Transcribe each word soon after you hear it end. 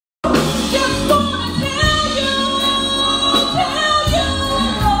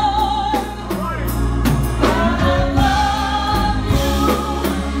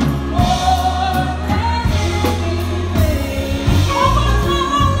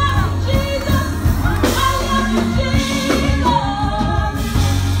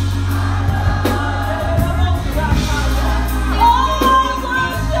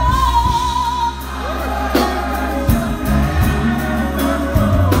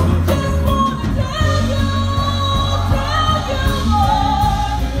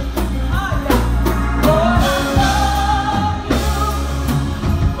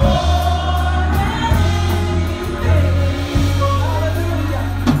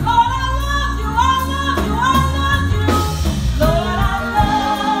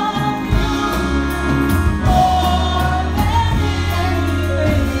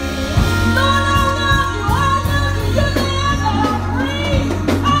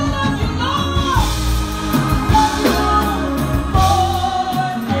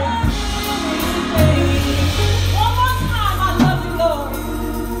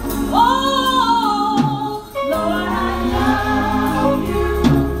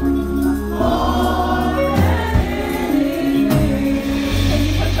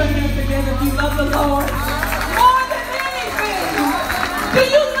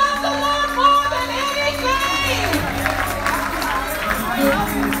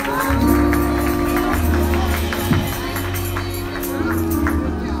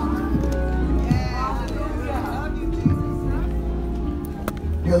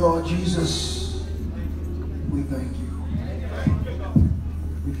Dear Lord Jesus, we thank you.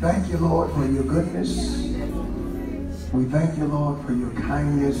 We thank you, Lord, for your goodness. We thank you, Lord, for your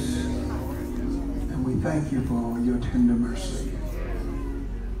kindness. And we thank you for your tender mercy.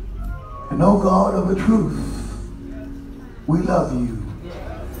 And, oh God of the truth, we love you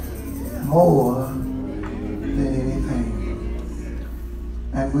more than anything.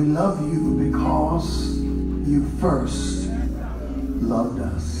 And we love you because you first loved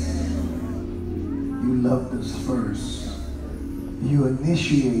us. You loved us first. You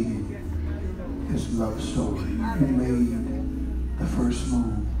initiated this love story. You made the first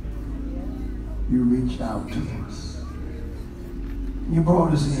move. You reached out to us. You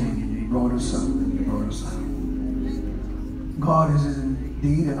brought us in. You brought us up. And you brought us out. God, it is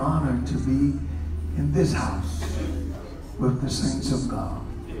indeed an honor to be in this house with the saints of God.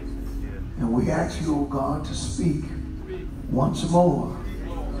 And we ask you, oh God, to speak once more.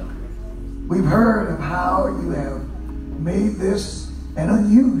 We've heard of how you have made this an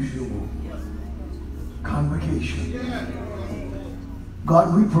unusual convocation.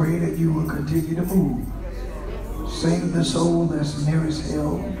 God, we pray that you will continue to move. Save the soul that's nearest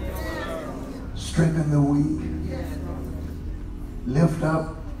hell. Strengthen the weak. Lift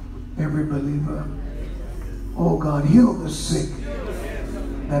up every believer. Oh God, heal the sick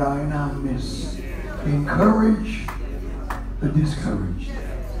that are in our midst. Encourage the discouraged.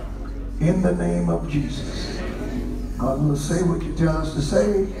 In the name of Jesus. God will say what you tell us to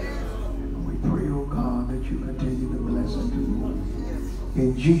say. And we pray, oh God, that you continue to bless and to move.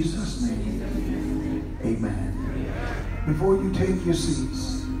 In Jesus' name, amen. Before you take your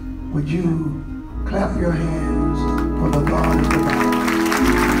seats, would you clap your hands for the God of the Bible?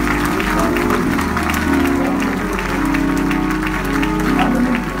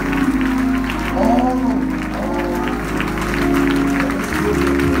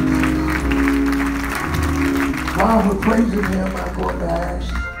 While we're praising him, I'm going to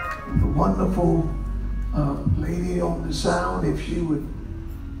ask the wonderful lady on the sound if she would,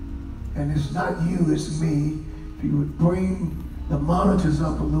 and it's not you, it's me, if you would bring the monitors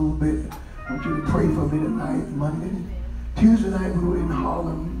up a little bit. I want you to pray for me tonight, Monday. Tuesday night we were in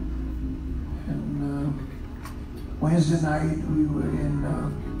Harlem, and Wednesday night we were in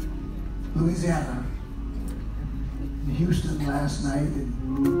Louisiana, in Houston last night,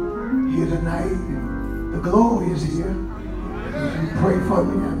 and here tonight. And the glory is here. As you pray for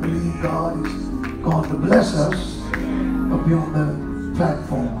me, I believe God is going to bless us up here on the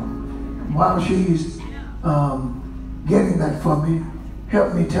platform. And while she's getting that for me,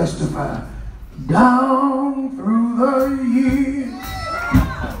 help me testify. Down through the years,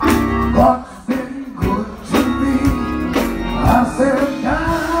 God's been good to me. I said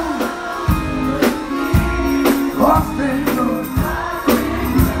down, God's been good.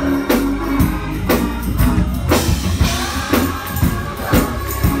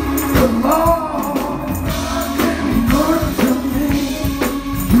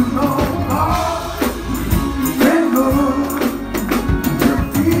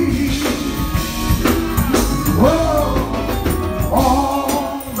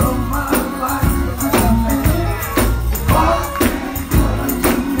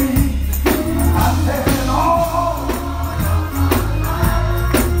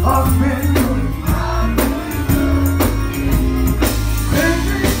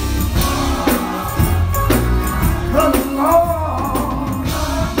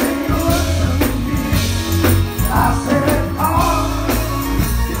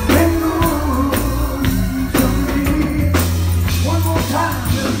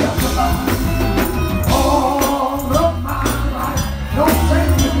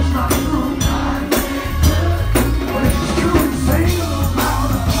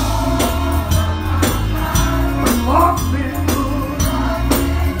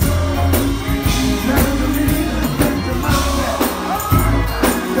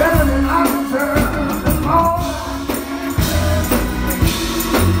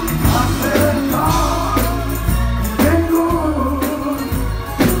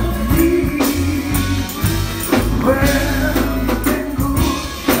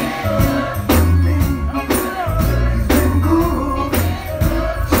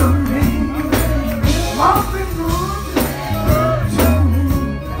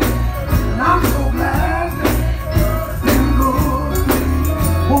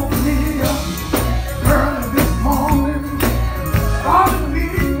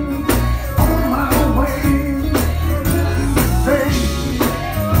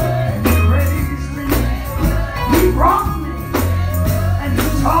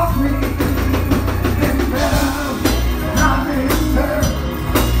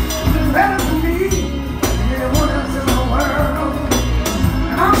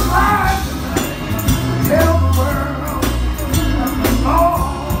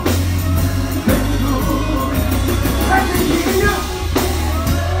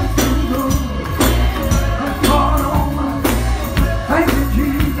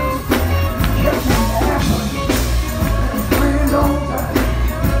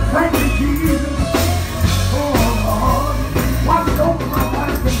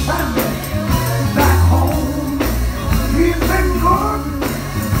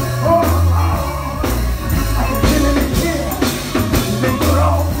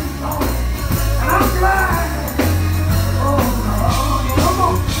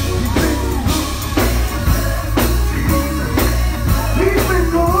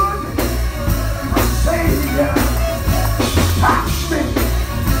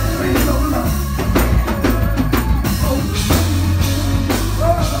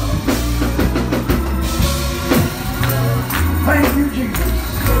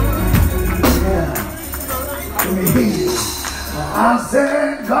 I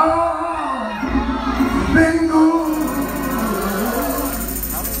said, God, you've been good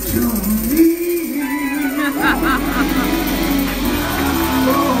to me. He's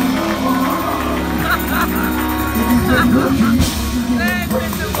been good to you.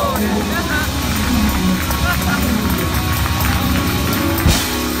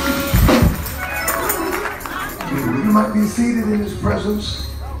 You might be seated in His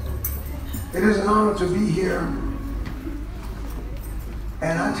presence. It is an honor to be here.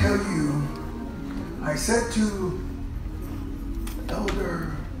 And I tell you, I said to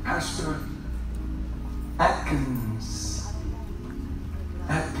Elder Pastor Atkins,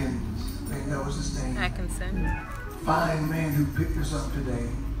 I think that was his name. Atkinson. Fine man who picked us up today.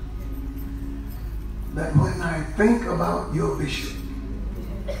 That when I think about your bishop,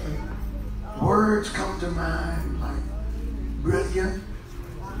 words come to mind like brilliant,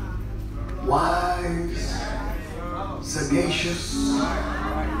 wise, sagacious,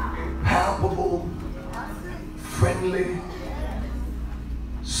 palpable, friendly,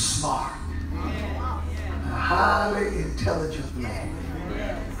 smart, a highly intelligent man,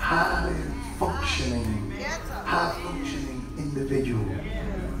 highly functioning, high-functioning individual,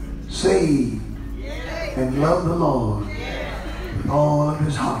 saved and loved the Lord with all of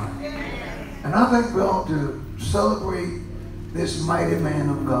his heart. And I think we ought to celebrate this mighty man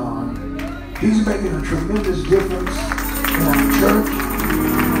of God. He's making a tremendous difference in our church.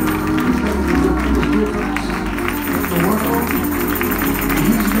 He's making a tremendous difference in the world.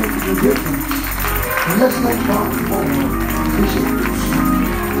 He's making a difference. And let's make God for Bishop Thuston.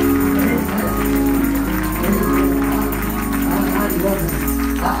 I love him.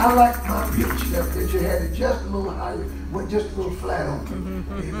 I like my pitch that you had it just a little higher, went just a little flat on me.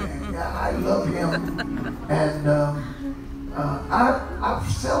 Amen. I love him. And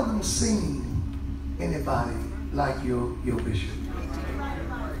I've seldom seen anybody like your bishop.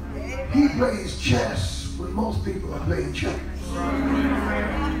 He plays chess when most people are playing checkers.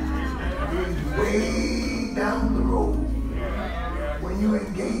 He's way down the road. When you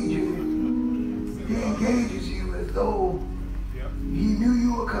engage him, he engages you as though he knew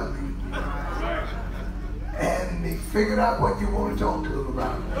you were coming. And he figured out what you want to talk to him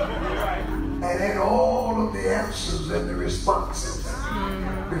about. And had all of the answers and the responses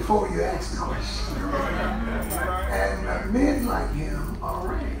before you ask the question. And men like him are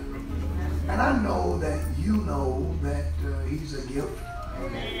rare. And I know that you know that he's a gift.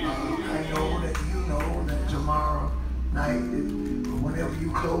 I know that you know that tomorrow night, whenever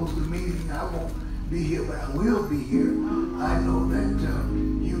you close the meeting, I won't be here, but I will be here. I know that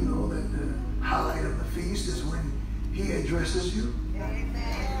you know that the highlight of the feast is when he addresses you.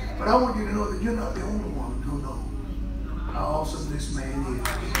 But I want you to know that you're not the only one who knows how awesome this man is.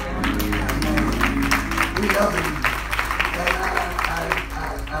 We love him.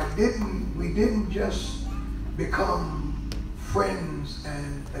 And we didn't just become friends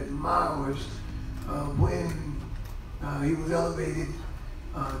and admirers when he was elevated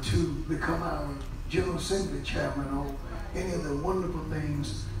to become our General Assembly chairman or any of the wonderful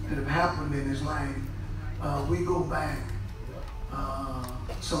things that have happened in his life. We go back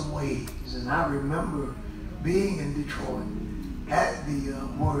some ways, and I remember being in Detroit at the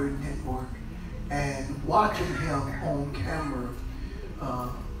Word Network and watching him on camera,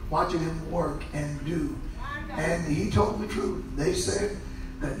 watching him work and do. And he told the truth. They said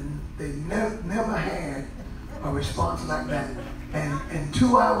that they never had a response like that. And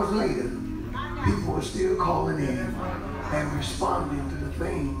 2 hours later, people were still calling in and responding to the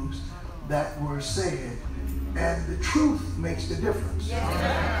things that were said. And the truth makes the difference.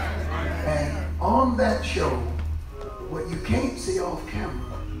 And on that show, what you can't see off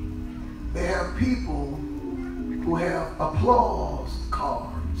camera, they have people who have applause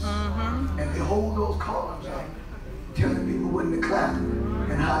cards. And they hold those cards up, telling people when to clap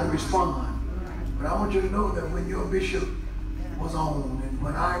and how to respond. But I want you to know that when your bishop was on and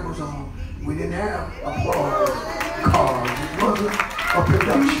when I was on, we didn't have applause cards. It wasn't a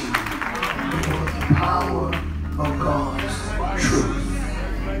production. It was the power of God's truth.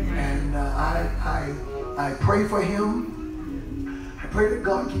 And I pray for him. I pray that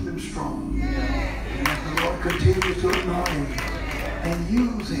God keep him strong. And that the Lord continue to anoint him and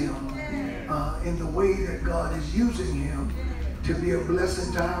use him in the way that God is using him to be a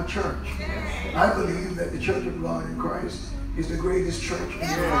blessing to our church. I believe that the Church of God in Christ is the greatest church in the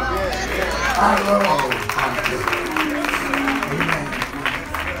world. I love our church.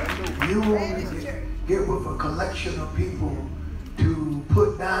 Amen. You won't get with a collection of people to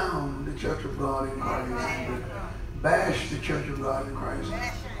put down the Church of God in Christ and bash the Church of God in Christ.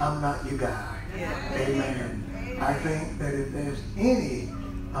 I'm not your guy. Amen. I think that if there's any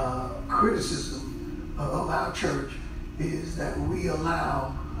criticism of our church, is that we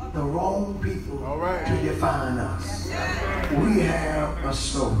allow the wrong people to define us. We have a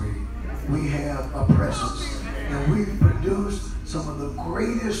story. We have a presence. And we've produced some of the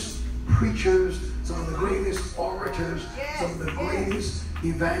greatest preachers, some of the greatest orators, some of the greatest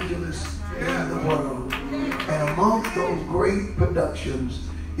evangelists in the world. And amongst those great productions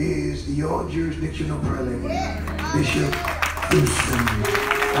is your jurisdictional prelate, Bishop Thuston.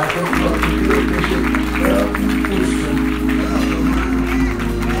 I thank God for you, Bishop Thuston.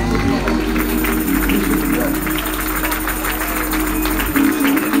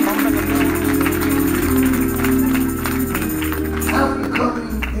 After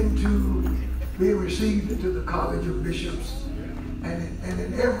coming into being received into the College of Bishops, and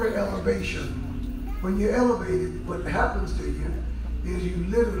in every elevation, when you're elevated, what happens to you is you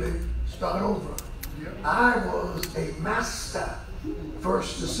literally start over. I was a master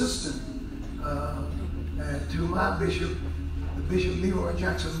first assistant to my bishop, the Bishop Leroy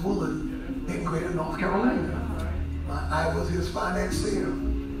Jackson Woolen in Greater North Carolina. I was his financier,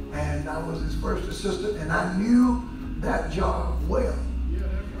 and I was his first assistant, and I knew that job well.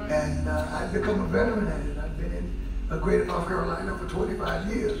 And I'd become a veteran at it. I'd been in Greater North Carolina for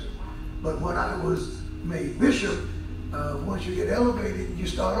 25 years. But when I was made bishop, once you get elevated, you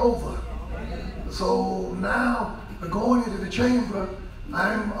start over. So now, going into the chamber,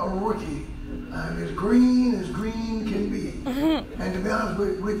 I'm a rookie. I'm as green can be. And to be honest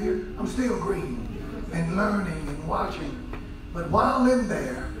with you, I'm still green and learning and watching. But while in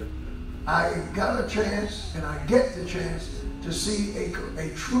there, I got a chance, and I get the chance to see a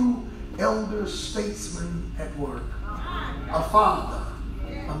true elder statesman at work. A father,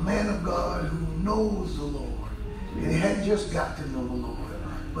 a man of God who knows the Lord. And he hadn't just got to know the Lord,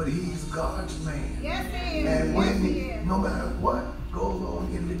 but he's God's man. Yes, he is. And when no matter what goes on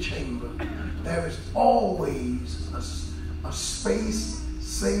in the chamber, there is always a space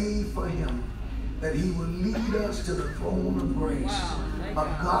saved for him, that he will lead us to the throne of grace. Wow. A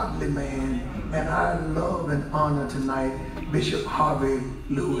godly man, and I love and honor tonight Bishop Harvey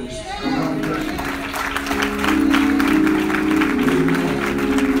Lewis. God bless you.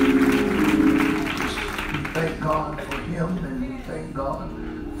 We thank God for him, and we thank God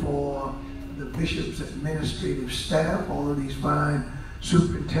for the bishop's administrative staff, all of these fine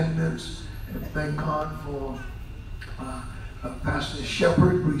superintendents, and thank God for Pastor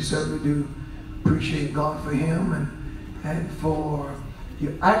Shepherd. We certainly do appreciate God for him, and for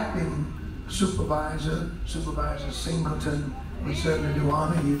your acting supervisor, Supervisor Singleton. We certainly do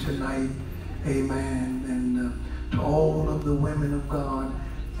honor you tonight. Amen. And to all of the women of God,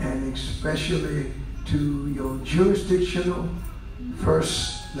 and especially to your jurisdictional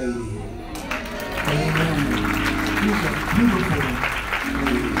First Lady. Amen. She's a beautiful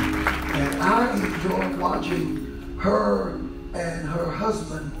lady. And I enjoy watching her and her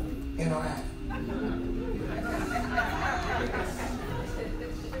husband interact.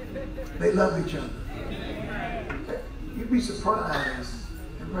 They love each other. You'd be surprised,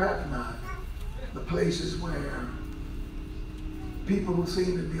 and perhaps not, the places where people who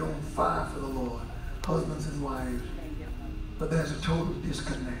seem to be on fire for the Lord, husbands and wives, but there's a total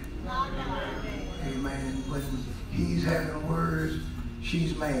disconnect. Amen. When he's having words,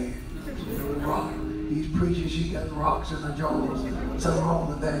 she's mad. Rock. He's preaching, she got rocks in her jaws. Something wrong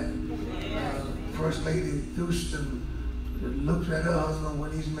with that. First Lady Thuston looks at her husband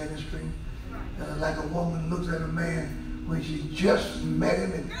when he's ministering like a woman looks at a man when she just met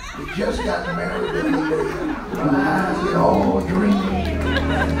him and they just got married. Her eyes get all dreamy.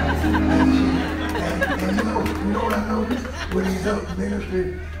 And you know what I noticed? When he's up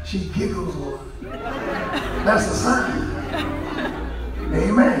ministry, she giggles more. That's a sign.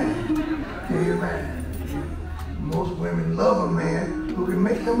 Amen. Amen. Most women love a man who can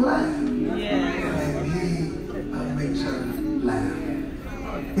make them laugh. Yeah. And he makes her laugh.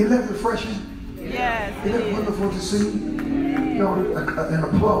 Isn't that refreshing? Yes. Isn't that wonderful to see? You know, an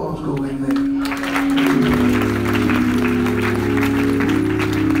applause go in there.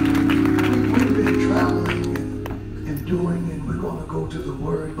 We've been traveling and doing, and we're going to go to the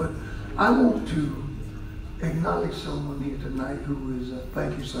Word, but I want to acknowledge someone here tonight who is,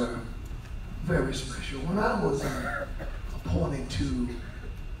 thank you, sir, very special. When I was appointed to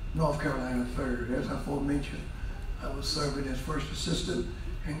North Carolina 3rd, as I aforementioned, I was serving as first assistant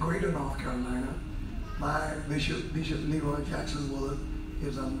in Greater North Carolina. My Bishop Leroy Jackson Wood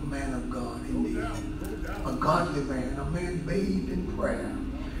is a man of God indeed, a godly man, a man bathed in prayer,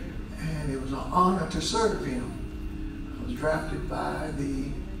 and it was an honor to serve him. I was drafted by the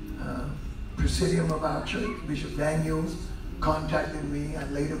presidium of our church, Bishop Daniels, contacted me. I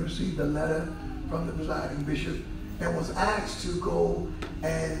later received a letter from the presiding bishop and was asked to go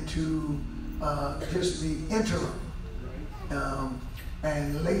and to just be interim.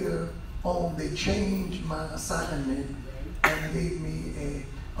 And later on, they changed my assignment and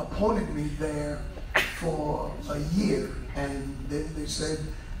appointed me there for a year. And then they said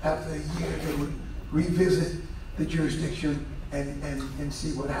after a year they would revisit the jurisdiction and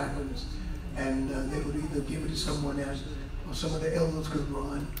see what happens. And they would either give it to someone else, or some of the elders could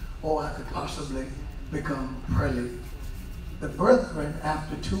run, or I could possibly become prelate. The brethren,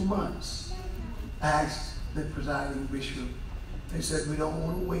 after 2 months, asked the presiding bishop, they said, we don't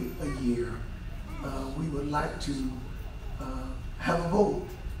want to wait a year. We would like to have a vote.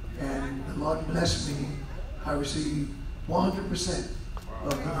 And the Lord blessed me. I received 100%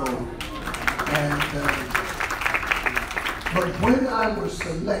 of the vote. And but when I was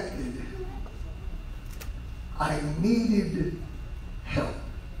selected, I needed help.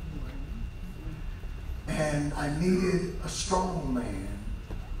 And I needed a strong man,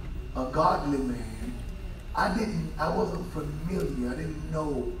 a godly man. I wasn't familiar. I didn't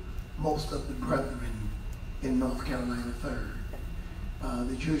know most of the brethren in North Carolina 3rd.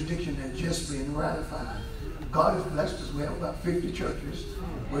 The jurisdiction had just been ratified. God has blessed us. We have about 50 churches.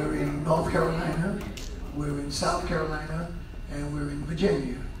 We're in North Carolina, we're in South Carolina, and we're in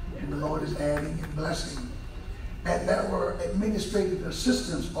Virginia. And the Lord is adding and blessing. And there were administrative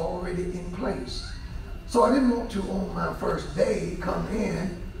assistants already in place. So I didn't want to, on my first day, come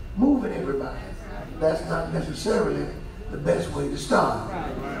in moving everybody. That's not necessarily the best way to start.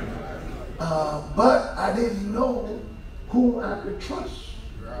 But I didn't know who I could trust,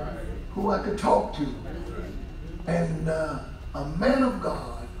 who I could talk to. And a man of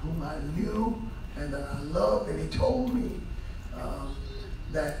God whom I knew and that I loved, and he told me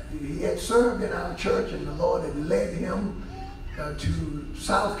that he had served in our church and the Lord had led him to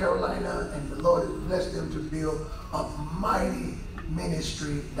South Carolina, and the Lord had blessed him to build a mighty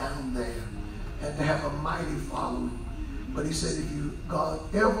ministry down there and to have a mighty following. But he said, if God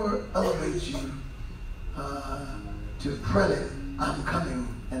ever elevates you to prelate, I'm coming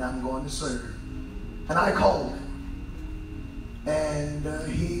and I'm going to serve. And I called him, and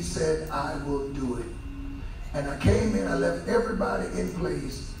he said, I will do it. And I came in, I left everybody in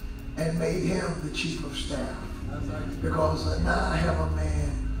place and made him the chief of staff. Because now I have a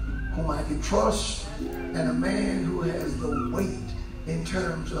man whom I can trust, and a man who has the weight in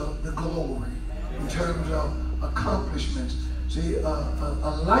terms of the glory, in terms of accomplishments. See,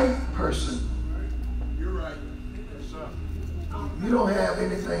 a light person, you're right. Yes, sir. You don't have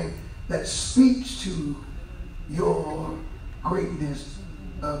anything that speaks to your greatness,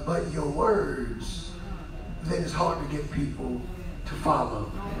 but your words, then it's hard to get people to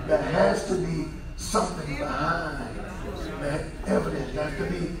follow. There has to be something behind that evidence. There has to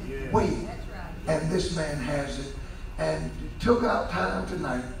be weight. And this man has it. And took out time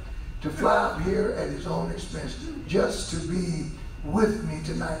tonight to fly up here at his own expense just to be with me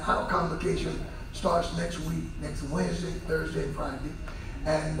tonight. Our convocation starts next week, next Wednesday, Thursday, and Friday.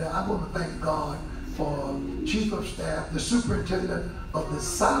 And I want to thank God for Chief of Staff, the Superintendent of the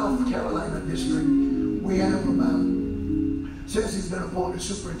South Carolina District. We have about, since he's been appointed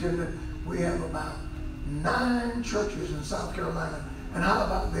Superintendent, we have about 9 churches in South Carolina. And how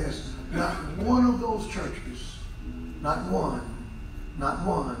about this? Not one of those churches, not one,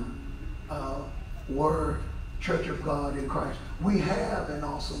 were Church of God in Christ. We have an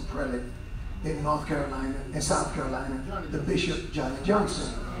awesome prelate in North Carolina, in South Carolina, the Bishop Johnny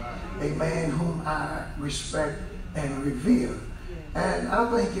Johnson, a man whom I respect and revere. And I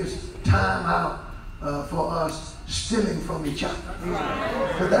think it's time out for us stealing from each other.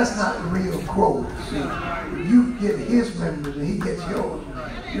 Because that's not real growth. See, you get his members and he gets yours.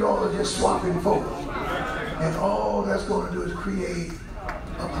 You all are just swapping folks. And all that's going to do is create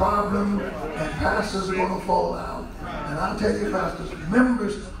a problem, and pastors are going to fall out. And I'll tell you, pastors,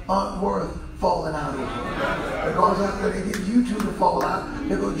 members aren't worth falling out over. Because after they get you two to fall out,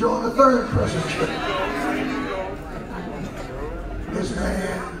 they're going to join a third person church. This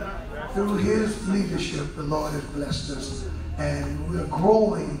man, through his leadership, the Lord has blessed us. And we're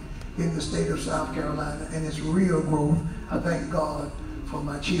growing in the state of South Carolina, and it's real growth. I thank God for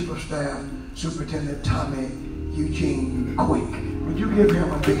my Chief of Staff, Superintendent Tommy Eugene Quick. Would you give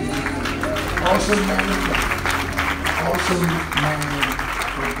him a big hand? Awesome man of God. Awesome man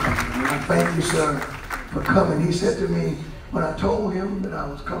of God. And I thank you, sir, for coming. He said to me, when I told him that I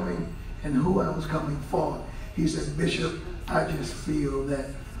was coming and who I was coming for, he said, Bishop, I just feel that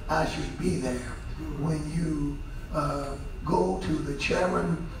I should be there when you go to the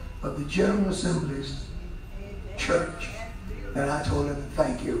chairman of the General Assembly's church. And I told him,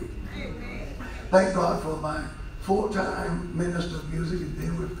 thank you. Thank God for my full-time minister of music. He's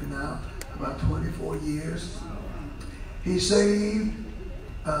been with me now about 24 years. He's saved,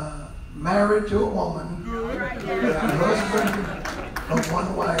 married to a woman, a husband of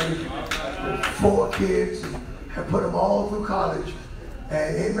one wife, 4 kids, and have put them all through college.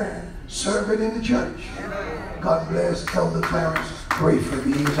 And amen. Serving in the church. God bless Elder Clarence Rayford.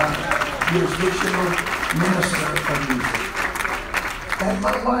 He is our jurisdictional minister of music. And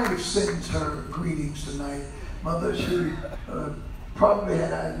my wife sends her greetings tonight. Mother, she probably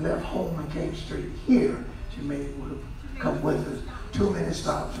had I left home and came straight here, she may would have come with us. Too many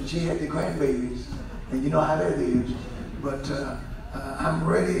stops, and she had the grandbabies, and you know how that is. But I'm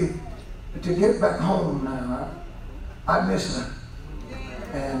ready to get back home now. I miss her.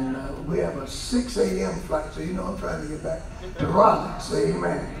 And we have a 6 a.m. flight, so you know I'm trying to get back to Raleigh. Say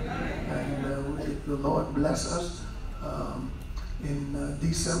amen. And the Lord bless us. In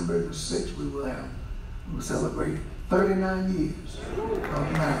December the 6th, we will celebrate 39 years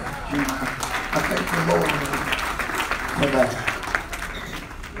of marriage. I thank the Lord for that.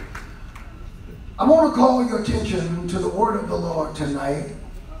 I want to call your attention to the word of the Lord tonight,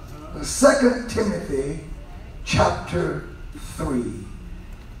 2 Timothy chapter 3.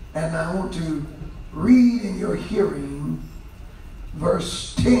 And I want to read in your hearing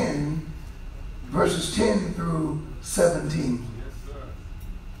verses 10 through 17.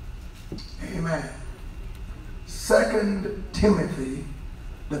 Amen. 2 Timothy,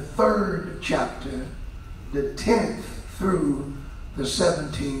 the 3rd chapter, the 10th through the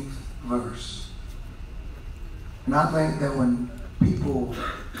 17th verse. And I think that when people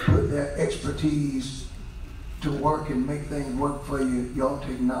put their expertise to work and make things work for you, you ought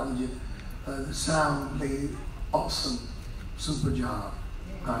to acknowledge it. The sound played awesome, super job.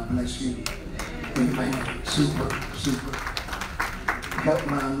 God bless you. Amen. Super. Help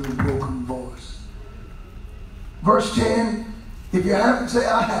my little broken voice. Verse 10, if you haven't, say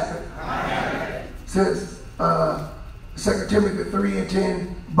I have it. I have it. Says 2 Timothy 3 and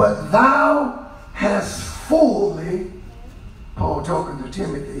 10, but thou hast fully, Paul talking to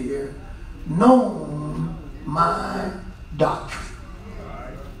Timothy here, known my doctrine,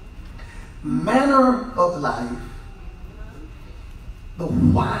 manner of life, the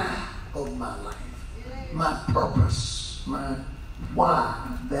why of my life, my purpose, my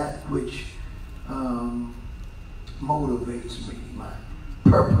why, that which motivates me, my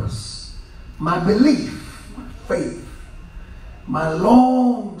purpose, my belief, my faith, my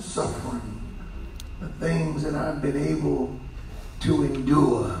long suffering, the things that I've been able to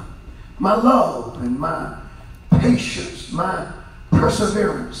endure, my love and my patience, my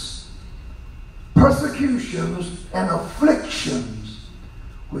perseverance, persecutions and afflictions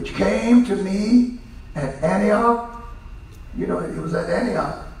which came to me at Antioch. You know, it was at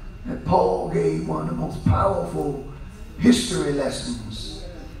Antioch that Paul gave one of the most powerful history lessons.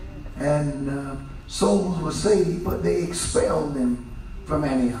 And souls were saved, but they expelled them from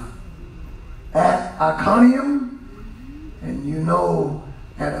Antioch. At Iconium, and you know,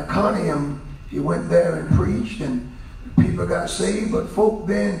 at Iconium, he went there and preached, and people got saved, but folk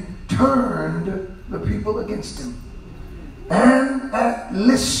then turned the people against him. And at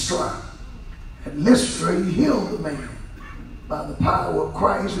Lystra, he healed the man by the power of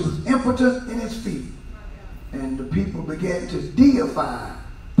Christ, who was impotent in his feet. And the people began to deify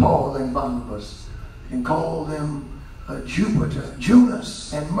Paul and Barnabas and call them Jupiter,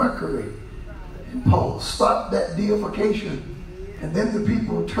 Janus, and Mercury. And Paul stopped that deification. And then the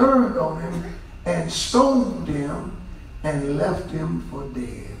people turned on him and stoned him and left him for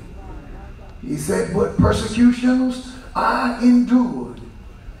dead. He said, "What persecutions I endured,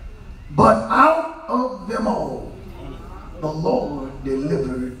 but out of them all the Lord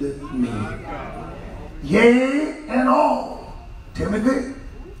delivered me. Yea, and all," Timothy,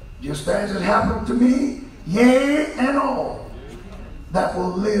 just as it happened to me, yea, and all that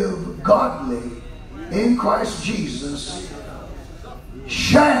will live godly in Christ Jesus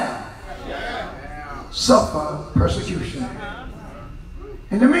shall suffer persecution.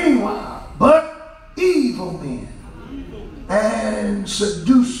 In the meanwhile, but evil men and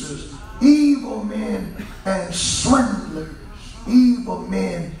seducers, evil men and swindlers, evil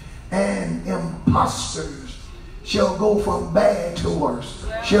men and impostors shall go from bad to worse,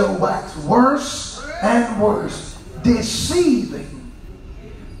 shall wax worse and worse, deceiving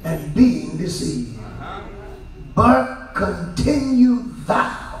and being deceived. But continue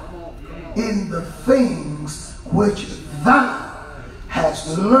thou in the things which thou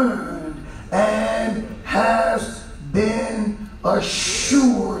hast learned and hast been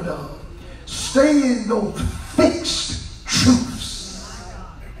assured of. Stay in those fixed truths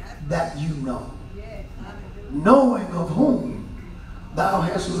that you know, knowing of whom thou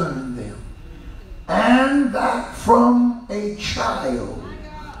hast learned them, and that from a child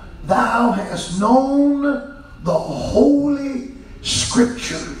thou hast known the holy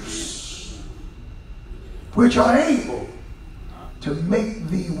scriptures, which are able to make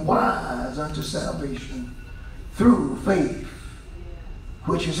thee wise unto salvation through faith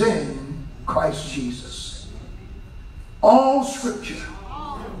which is in Christ Jesus. All scripture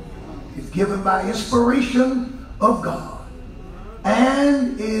is given by inspiration of God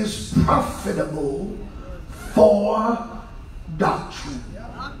and is profitable for doctrine,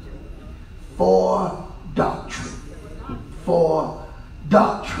 for doctrine, for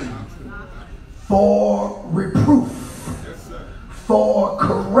doctrine, for reproof, for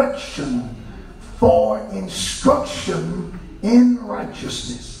correction, for instruction in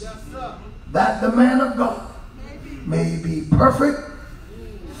righteousness, that the man of God may be perfect,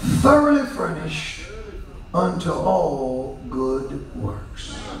 thoroughly furnished unto all good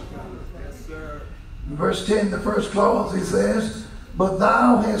works. In verse 10, the first clause, he says, but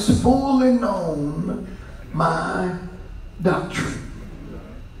thou hast fully known my doctrine.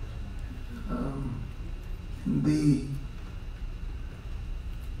 The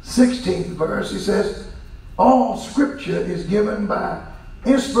 16th verse, he says, all scripture is given by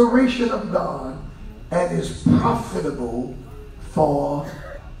inspiration of God and is profitable for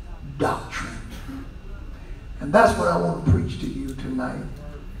doctrine. And that's what I want to preach to you tonight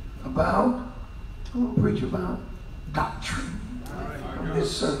about. I want to preach about doctrine. On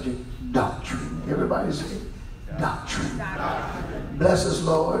this subject, doctrine. Everybody say doctrine. Bless us,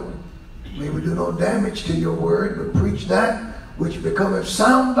 Lord. May we do no damage to your word, but preach that which becometh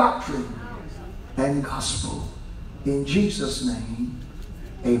sound doctrine and gospel. In Jesus' name,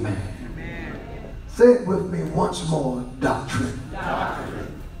 amen. Say it with me once more, doctrine.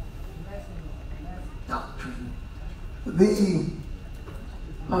 Doctrine. Doctrine. The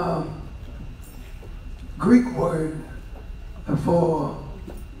Greek word for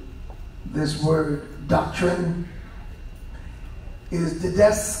this word doctrine is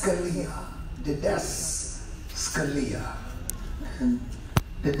didaskalia. Didaskalia. And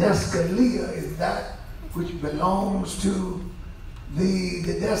didaskalia is that which belongs to the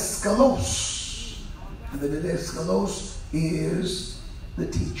didaskalos. And the didaskalos is the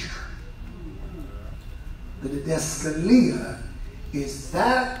teacher. The didaskalia is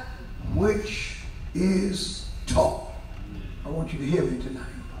that which is taught. I want you to hear me tonight.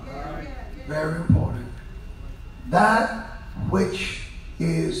 Very important. That which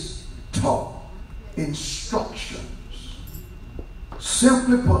is taught. Instructions.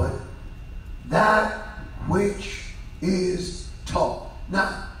 Simply put, that which is taught.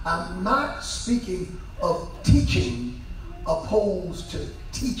 Now, I'm not speaking of teaching opposed to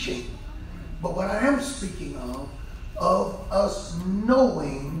teaching, but what I am speaking of us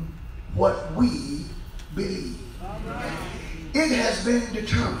knowing what we believe. It has been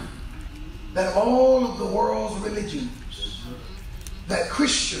determined that of all of the world's religions, that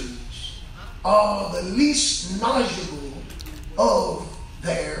Christians are the least knowledgeable of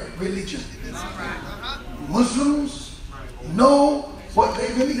their religion. Muslims know what they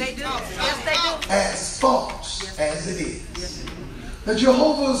believe. They do. Yes, they do. As false as it is. The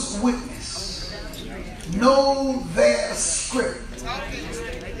Jehovah's Witness know their script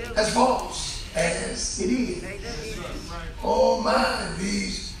as false as it is. Oh my,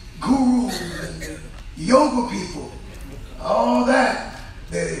 these gurus and the yoga people, all that,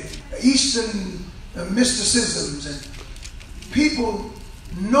 the Eastern mysticisms, and people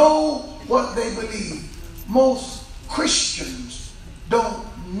know what they believe. Most Christians don't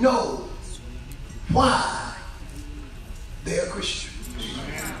know why they're Christians.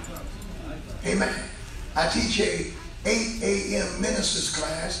 Amen. I teach a 8 a.m. ministers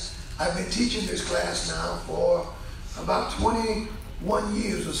class. I've been teaching this class now for about 21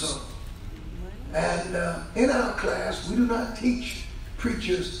 years or so. And in our class, we do not teach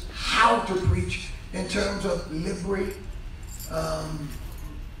preachers how to preach in terms of livery,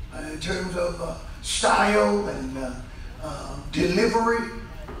 in terms of style and delivery.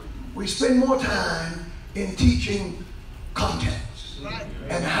 We spend more time in teaching context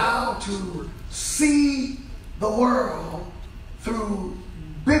and how to see the world through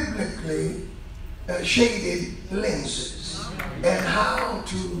biblically shaded lenses, and how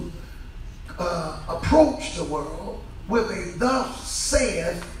to approach the world with a thus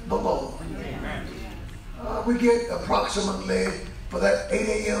saith the Lord. We get approximately, for that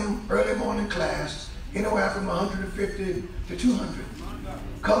 8 a.m. early morning class, anywhere from 150 to 200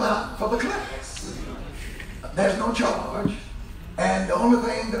 come out for the class. There's no charge. And the only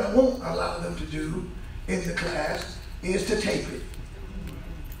thing that I won't allow them to do in the class is to tape it.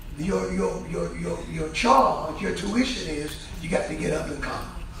 Your charge, your tuition is you got to get up and come.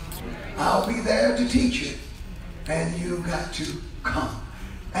 I'll be there to teach it, and you got to come.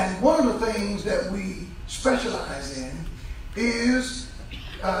 And one of the things that we specialize in is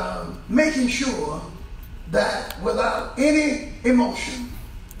making sure that without any emotion,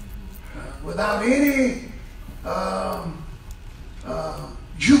 without any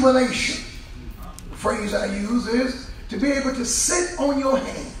jubilation, the phrase I use is to be able to sit on your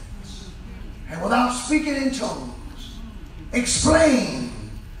hands and without speaking in tongues, explain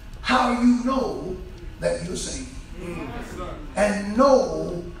how you know that you're saved and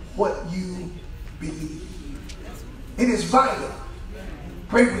know what you believe. It is vital,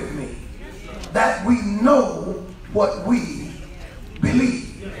 pray with me, that we know what we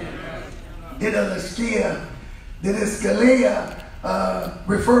believe. Didaskalia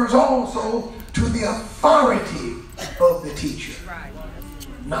refers also to the authority of the teacher.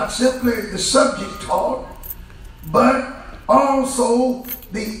 Not simply the subject taught, but also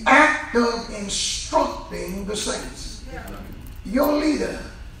the act of instructing the saints. Your leader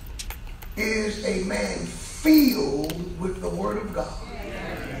is a man filled with the Word of God.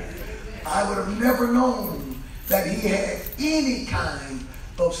 I would have never known that he had any kind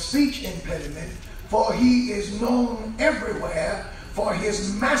of speech impediment, for he is known everywhere for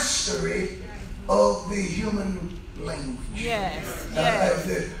his mastery of the human language. Yes.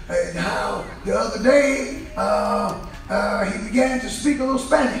 And how the other day he began to speak a little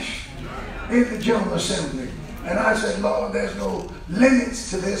Spanish in the General Assembly. And I said, Lord, there's no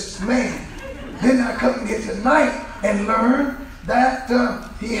limits to this man. Then I come here tonight and learn that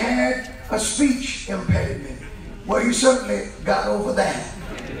he had a speech impediment. Well, he certainly got over that.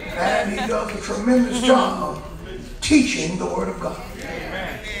 And he does a tremendous job teaching the Word of God.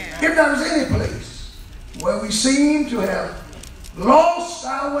 If there is any place where we seem to have lost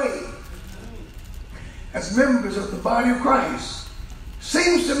our way as members of the body of Christ,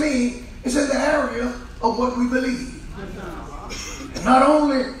 seems to me it's in the area of what we believe. And not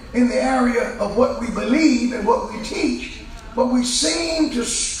only in the area of what we believe and what we teach, but we seem to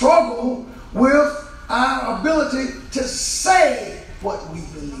struggle with our ability to say what we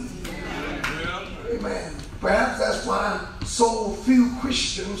believe. Amen. Perhaps that's why so few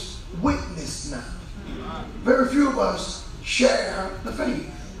Christians witness now. Very few of us share the faith.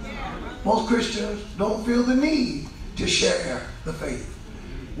 Most Christians don't feel the need to share the faith.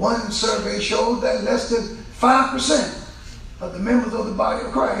 One survey showed that less than 5% of the members of the body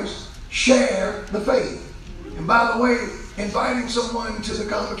of Christ share the faith. And by the way, inviting someone to the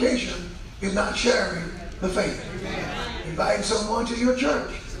convocation is not sharing the faith. Inviting someone to your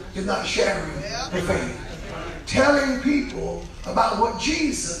church is not sharing the faith. Telling people about what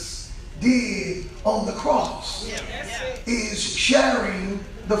Jesus did on the cross is sharing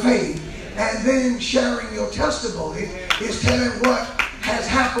the faith. And then sharing your testimony is telling what has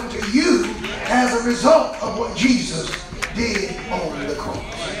happened to you as a result of what Jesus did on the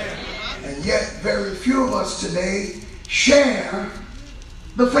cross. And yet very few of us today share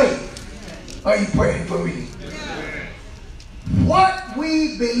the faith. Are you praying for me? What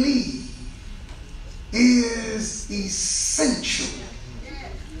we believe is essential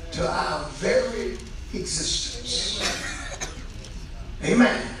to our very existence.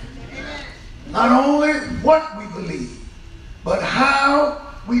 Amen. Not only what we believe, but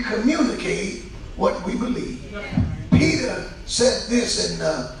how we communicate what we believe. Peter said this in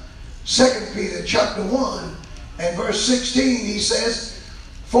 2 Peter chapter 1 and verse 16. He says,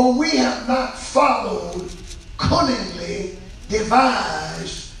 "For we have not followed cunningly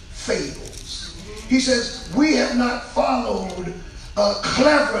devised fables." He says, we have not followed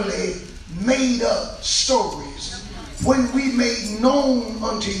cleverly made up stories when we made known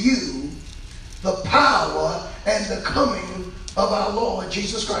unto you the power and the coming of our Lord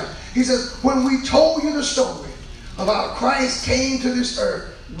Jesus Christ. He says, when we told you the story of how Christ came to this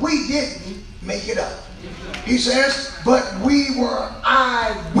earth, we didn't make it up. He says, but we were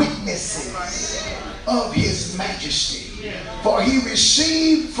eyewitnesses of his majesty. For he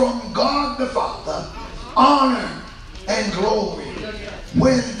received from God the Father honor and glory,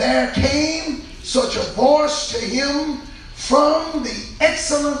 when there came such a voice to him from the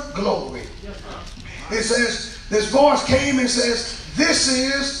excellent glory. It says, this voice came and says, this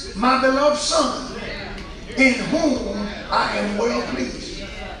is my beloved Son, in whom I am well pleased.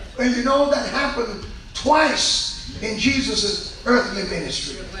 And you know that happened twice in Jesus' earthly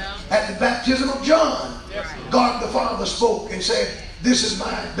ministry. At the baptism of John, God the Father spoke and said, "This is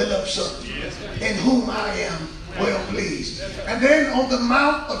my beloved Son, in whom I am well pleased." And then on the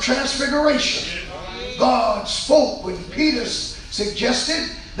Mount of Transfiguration, God spoke when Peter suggested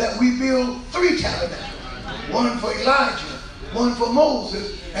that we build 3 tabernacles. One for Elijah, one for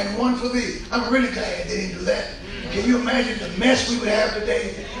Moses, and one for thee. I'm really glad they didn't do that. Can you imagine the mess we would have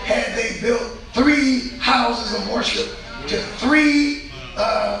today had they built 3 houses of worship to 3,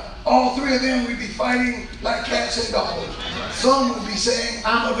 all 3 of them would be fighting like cats and dogs. Some would be saying,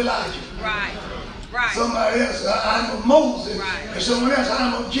 "I'm of Elijah." Right. Right. Somebody else, "I'm of Moses." Right. And someone else,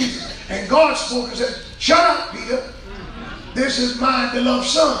 "I'm of Jesus." And God spoke and said, "Shut up, Peter. This is my beloved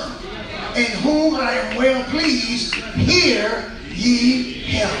Son, in whom I am well pleased. Hear ye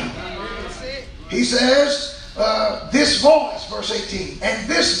him." He says, this voice, verse 18, "And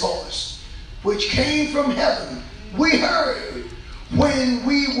this voice which came from heaven we heard when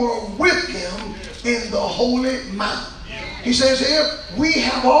we were with him in the holy mount." He says here, we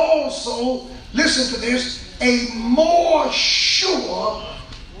have also, listen to this, a more sure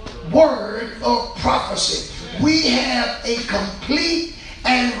word of prophecy. We have a complete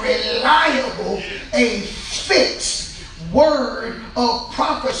and reliable, a fixed word of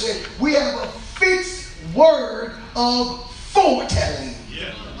prophecy. We have a fixed word of foretelling.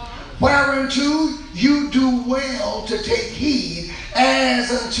 Whereunto you do well to take heed,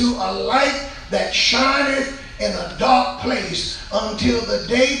 as unto a light that shineth in a dark place, until the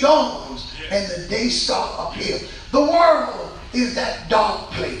day dawns and the day star appear. The world is that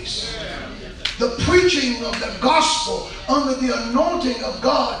dark place. The preaching of the gospel under the anointing of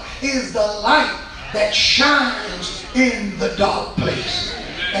God is the light that shines in the dark place.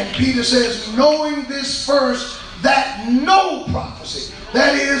 And Peter says, knowing this first, that no prophecy,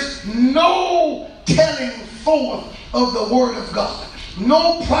 that is, no telling forth of the word of God,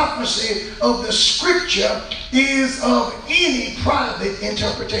 no prophecy of the scripture is of any private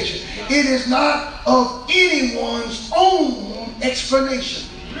interpretation. It is not of anyone's own explanation.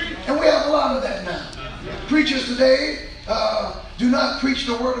 And we have a lot of that now. Preachers today do not preach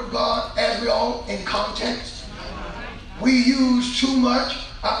the word of God as we ought in context. We use too much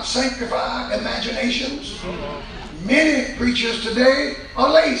sanctified imaginations. Many preachers today are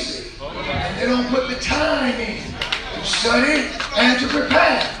lazy, and they don't put the time in to study and to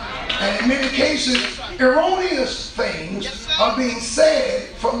prepare. And in many cases, erroneous things are being said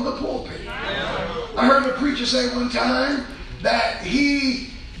from the pulpit. I heard a preacher say one time that he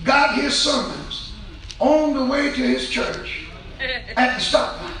got his sermons on the way to his church at the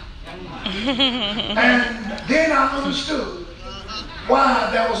stoplight. And then I understood why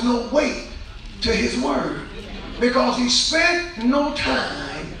there was no weight to his word. Because he spent no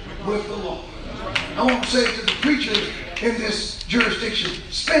time with the Lord. I want to say to the preachers in this jurisdiction,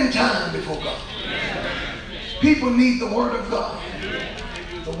 spend time before God. People need the word of God.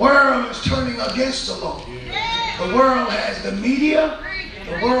 The world is turning against the Lord. The world has the media.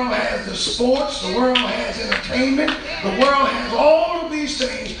 The world has the sports. The world has entertainment. The world has all of these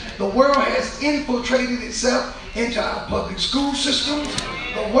things. The world has infiltrated itself into our public school systems.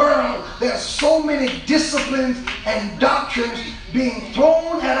 The world, there's so many disciplines and doctrines being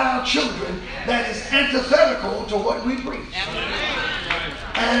thrown at our children that is antithetical to what we preach.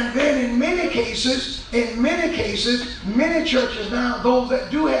 And then in many cases, many churches now, those that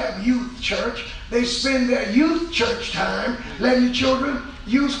do have youth church, they spend their youth church time letting the children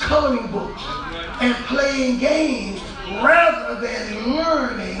use coloring books and playing games rather than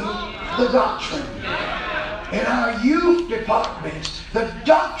learning the doctrine. In our youth departments, the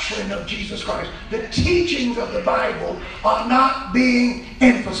doctrine of Jesus Christ, the teachings of the Bible are not being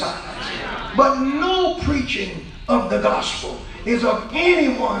emphasized. But no preaching of the gospel is of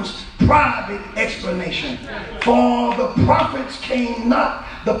anyone's private explanation. For the prophets came not,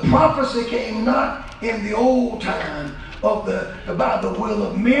 the prophecy came not in the old time by the will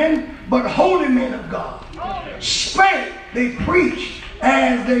of men, but holy men of God spake, they preached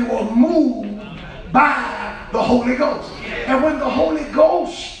as they were moved by the Holy Ghost. And when the Holy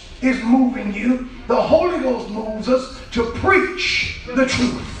Ghost is moving you, the Holy Ghost moves us to preach the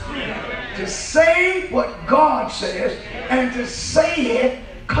truth, to say what God says, and to say it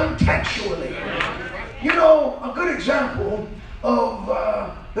contextually. You know, a good example of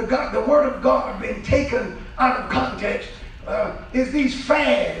the Word of God being taken out of context is these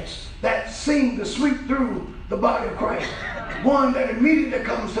fads that seem to sweep through the body of Christ. One that immediately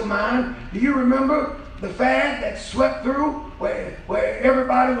comes to mind, do you remember the fad that swept through where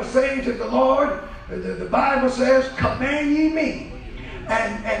everybody was saying to the Lord, the Bible says, command ye me.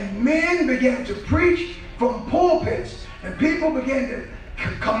 And men began to preach from pulpits And people began to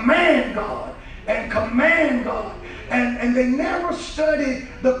command God and command God. And they never studied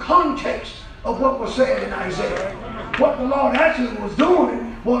the context of what was said in Isaiah. What the Lord actually was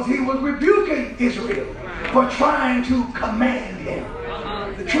doing was he was rebuking Israel for trying to command him.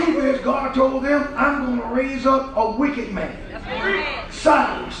 The truth is, God told them, I'm going to raise up a wicked man,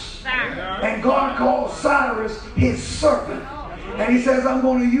 Cyrus. And God called Cyrus his servant. And he says, I'm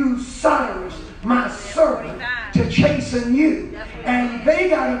going to use Cyrus, my servant, to chasten you. And they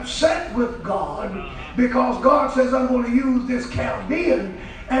got upset with God because God says, I'm going to use this Chaldean.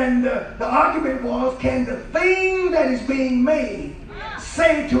 And the argument was, can the thing that is being made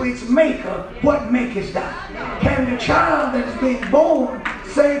say to its maker, what makest thou? Can the child that is being born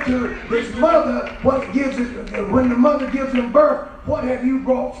say to his mother, what gives it, when the mother gives him birth, what have you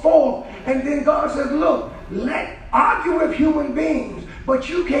brought forth? And then God says, look, argue with human beings, but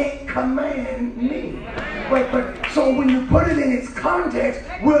you can't command me. So when you put it in its context,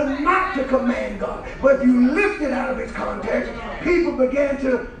 we're not to command God. But if you lift it out of its context, people began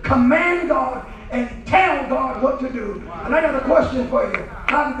to command God and tell God what to do. And I got a question for you.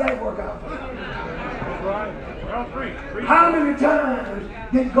 How did that work out for you? How many times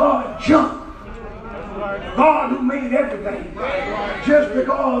did God jump? God who made everything, just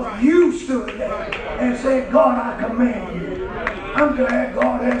because you stood there and said, God, I command you. I'm glad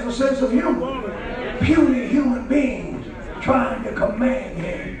God has a sense of humor. Puny human beings trying to command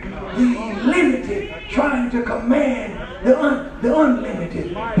him. The limited trying to command the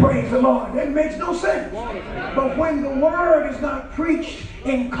unlimited. Praise the Lord. That makes no sense. But when the word is not preached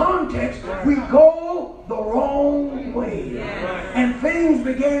in context, we go the wrong way. And things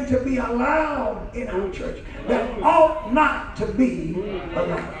began to be allowed in our church that ought not to be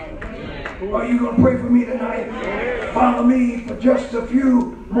allowed. Are you going to pray for me tonight? Follow me for just a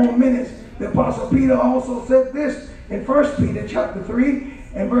few more minutes. The Apostle Peter also said this in 1 Peter chapter 3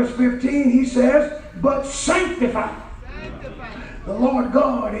 and verse 15. He says, but sanctify the Lord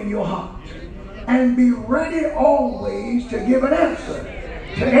God in your heart, and be ready always to give an answer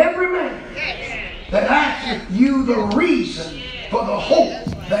to every man that asketh you the reason for the hope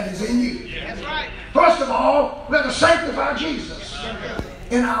that is in you. First of all, let us sanctify Jesus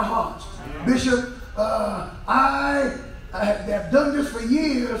in our hearts. Bishop, I have done this for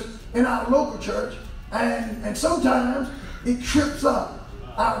years in our local church, and sometimes it trips up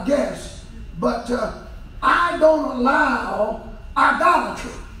our guests, but I don't allow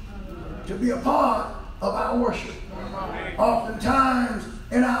idolatry to be a part of our worship. Oftentimes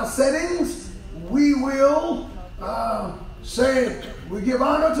in our settings, we will say, we give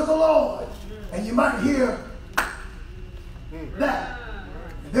honor to the Lord, and you might hear that.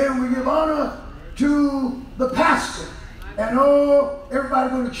 Then we give honor to the pastor, and everybody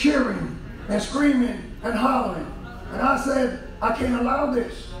going to cheering and screaming and hollering. And I said, I can't allow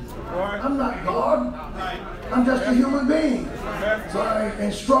this. I'm not God. I'm just a human being. So I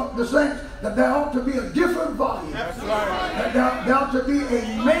instruct the saints that there ought to be a different volume. That there ought to be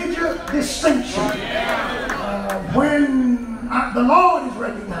a major distinction when the Lord is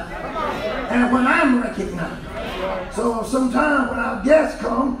recognized and when I'm recognized. So sometimes when our guests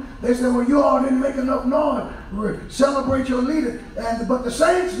come, they say, well, you all didn't make enough noise. Celebrate your leader. But the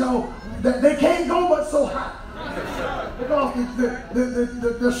saints know that they can't go but so high. Because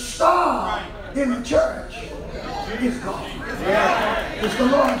the star in the church is God. It's the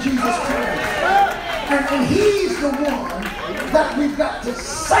Lord Jesus Christ. And he's the one that we've got to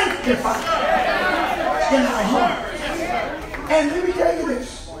sanctify in our hearts. And let me tell you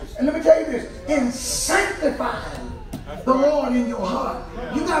this. In sanctifying the Lord in your heart,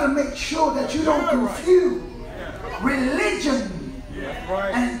 you got to make sure that you don't confuse religion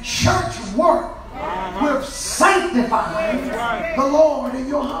and church work with sanctifying the Lord in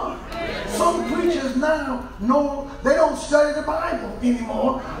your heart. Some preachers now know they don't study the Bible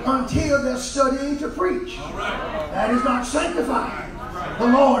anymore until they're studying to preach. That is not sanctifying the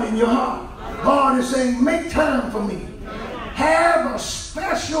Lord in your heart. God is saying, make time for me. Have a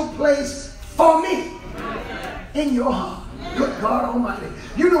special place for me in your heart. Good God Almighty.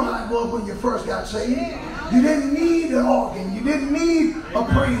 You know how it was when you first got saved. You didn't need an organ. You didn't need a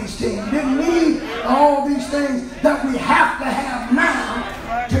praise team. You didn't need all these things that we have to have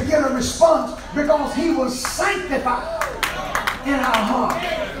now to get a response, because he was sanctified in our heart.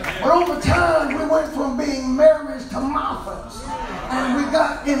 But over time, we went from being Marys to Marthas, and we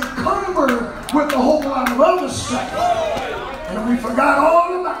got encumbered with a whole lot of other stuff, and we forgot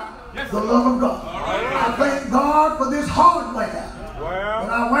all about the love of God. I thank God for this hardware that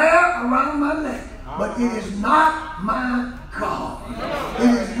I wear around my neck. But it is not my God.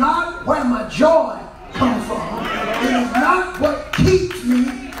 It is not where my joy comes from. It is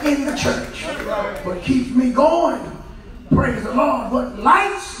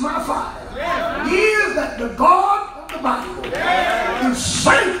that's my fire, is that the God of the Bible is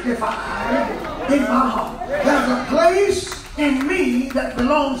sanctified in my heart. There's a place in me that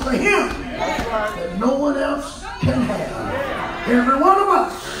belongs to him that no one else can have. Every one of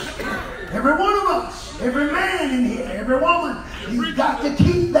us, every man in here, every woman, you've got to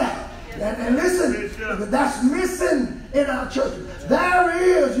keep that. And listen, that's missing in our churches. There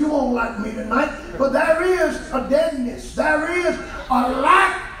is, you won't like me tonight, but there is a deadness. There is a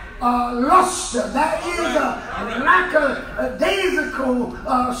lack of luster. There is a lack of daisical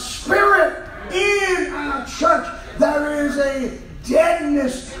spirit in our church. There is a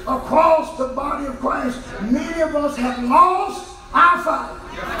deadness across the body of Christ. Many of us have lost our fire.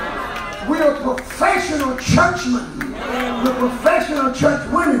 We are professional churchmen. We're professional church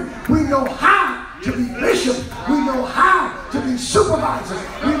women. We know how to be bishops. We know how to be supervisors.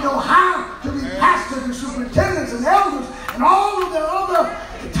 We know how to be pastors and superintendents and elders and all of the other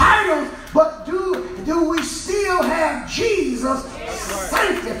titles. But do we still have Jesus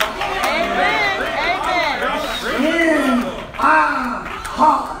sanctified in our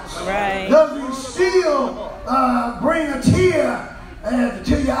hearts? Right. Does he still bring a tear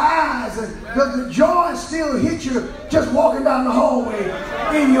to your eyes? And does the joy still hit you just walking down the hallway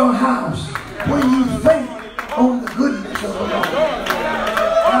in your house when you think on the goodness of the Lord?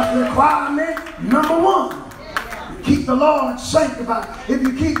 That's the requirement number one. Keep the Lord sanctified. If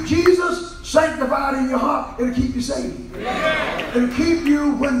you keep Jesus sanctified in your heart, it'll keep you saved. It'll keep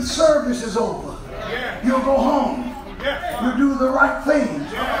you when service is over. You'll go home. You do the right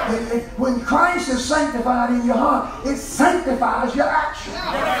things. When Christ is sanctified in your heart, it sanctifies your action.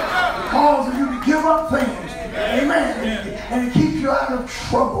 It causes you to give up things. Amen. And it keeps you out of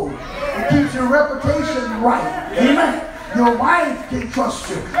trouble. It keeps your reputation right. Amen. Your wife can trust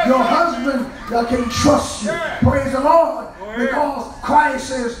you. Your husband can trust you. Praise the Lord. Because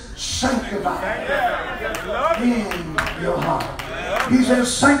Christ is sanctified in your heart. He says,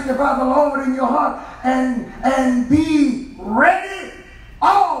 sanctify the Lord in your heart and be ready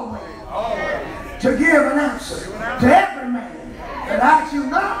always to give an answer to every man that asks you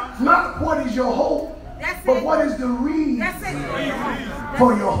not what is your hope, but what is the reason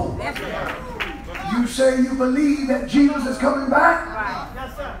for your hope. You say you believe that Jesus is coming back.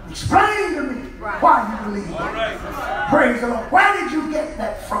 Explain to me why you believe it. Praise the Lord. Where did you get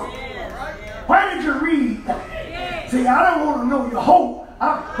that from? Where did you read that? See, I don't want to know your hope.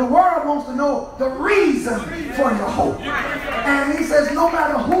 The world wants to know the reason for your hope. And he says no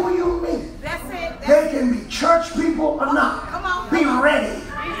matter who you meet, they can be church people or not. Be ready.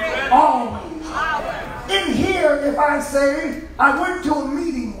 Always. In here, if I say, I went to a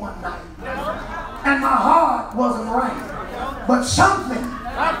meeting one night and my heart wasn't right, but something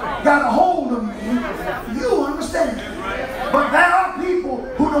got a hold of me, you understand it. But there are people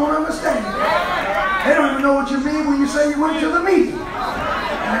who don't understand it. They don't even know what you mean when you say you went to the meeting.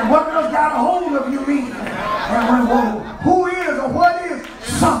 And what does got a hold of you mean? And when, who is or what is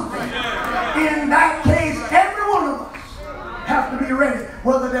something? In that case, every one of us have to be ready,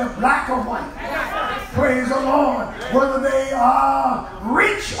 whether they're black or white. Praise the Lord. Whether they are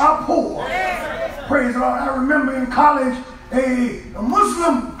rich or poor. Praise the Lord. I remember in college, a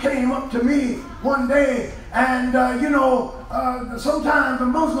Muslim came up to me one day, and sometimes the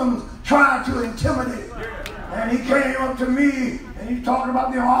Muslims try to intimidate. And he came up to me, and he talked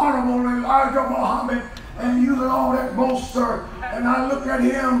about the honorable Elijah Muhammad, and using all that bolster. And I looked at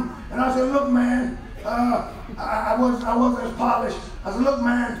him, and I said, look, man, I wasn't as polished. I said, look,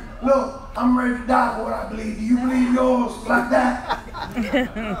 man, look, I'm ready to die for what I believe. Do you believe yours like that?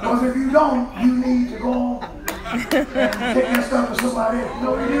 Because if you don't, you need to go on and take that stuff to somebody else. You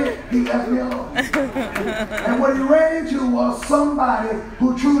know what he did? He left me alone. And what he ran into was somebody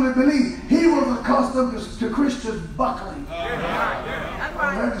who truly believed. He was accustomed to Christians buckling.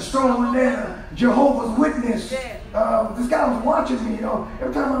 I had to store one there, Jehovah's Witness. This guy was watching me,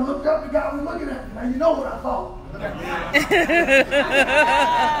 Every time I looked up, the guy was looking at me. Now you know what I thought.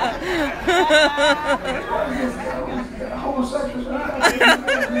 Homosexuals. I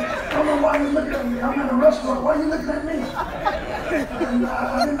don't know why you're looking at me. I'm in a restaurant. Why are you looking at me? And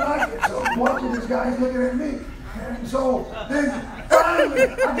I didn't like it. So I'm watching this guy. He's looking at me. And so then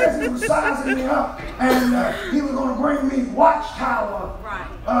finally, I guess he was sizing me up. And he was going to bring me Watchtower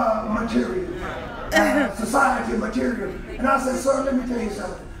material. Society material. And I said, sir, let me tell you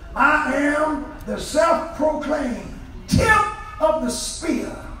something. I am the self-proclaimed tip of the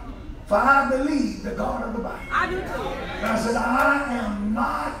spear, for I believe the God of the Bible. I do too. And I said, I am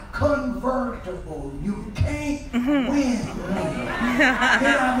not convertible. You can't win me. Then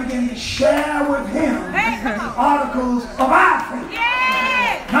I began to share with him the articles of our faith.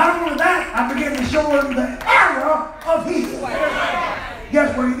 Yes. I began to show him the error of his.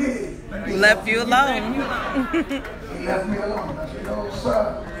 Guess what he did? He left you alone. He left me alone. I said, no,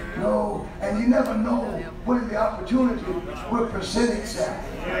 sir. No. And you never know when the opportunity will present itself.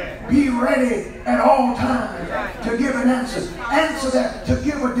 Be ready at all times to give an answer. Answer that, to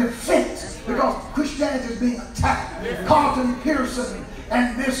give a defense. Because Christianity is being attacked. Carlton Pearson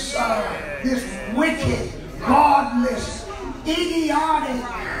and this wicked, godless, idiotic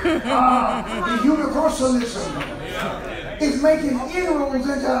universalism is making inroads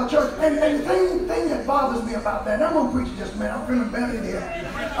into our church. And the thing that bothers me about that, and I'm going to preach just a minute, I'm feeling better here,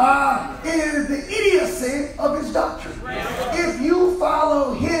 is the idiocy of his doctrine. If you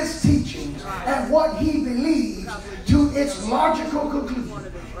follow his teachings and what he believes to its logical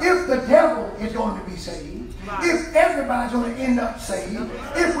conclusion, if the devil is going to be saved, if everybody's going to end up saved,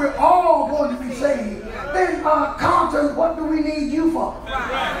 if we're all going to be saved, then Carlton, what do we need you for?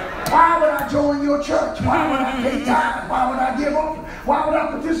 Why would I join your church? Why would I pay tithes? Why would I give up? Why would I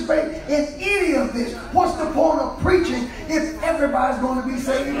participate in any of this? What's the point of preaching if everybody's going to be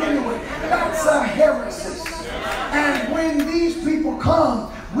saved anyway? That's a heresy. And when these people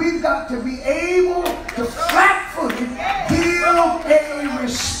come, we've got to be able to flat-footed give a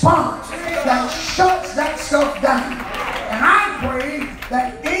response that shuts that stuff down. And I pray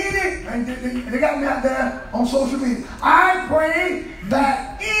that and they got me out there on social media, I pray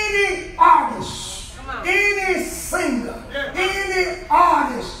that any artist, any singer, any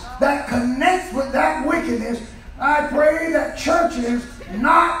artist that connects with that wickedness, I pray that churches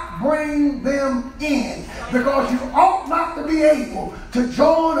not bring them in, because you ought not to be able to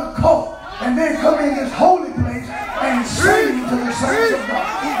join a cult and then come in this holy place and sing to the saints of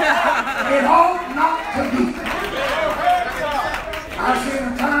God. It ought not to be. I've seen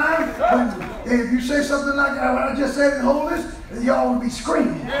a time when if you say something like that, what I just said in holiness, y'all would be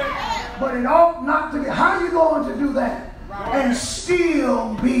screaming. But it ought not to be. How are you going to do that and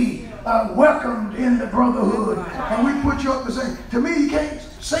still be welcomed in the brotherhood? And we put you up and say, to me, you can't.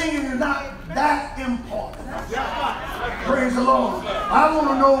 Singing is not that important. Praise the Lord. I want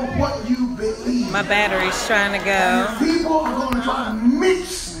to know what you believe. My battery's trying to go. And people are going to try to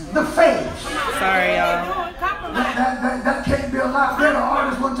mix the faith. Sorry, y'all. That can't be allowed. We had an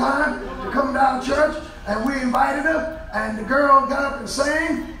artist one time to come down to church, and we invited her, and the girl got up and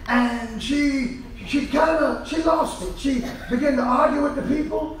sang, and she lost it. She began to argue with the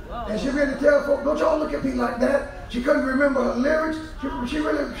people, and she began to tell folks, don't y'all look at me like that. She couldn't remember her lyrics. She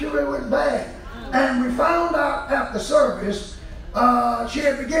really went bad. And we found out after service, she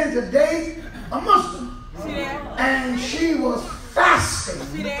had begun to date a Muslim. And she was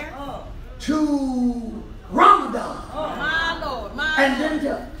fasting to Ramadan. And didn't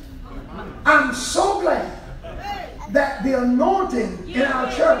tell her. I'm so glad that the anointing in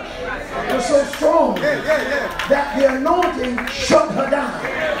our church was so strong that the anointing shut her down.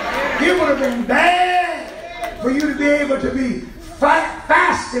 It would have been bad for you to be able to be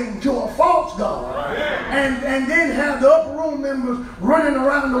fasting to a false god and then have the upper room members running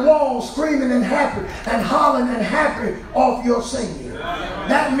around the wall screaming and happy and hollering and happy off your singing.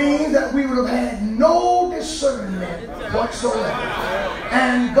 That means that we would have had no discernment whatsoever.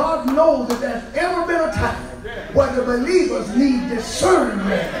 And God knows that there's ever been a time where the believers need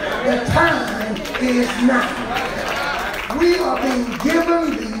discernment. The time is now. We are being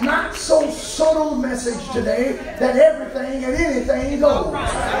given the not so subtle message today that everything and anything goes.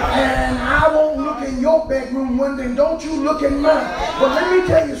 And I won't look in your bedroom window, and don't you look in mine. But let me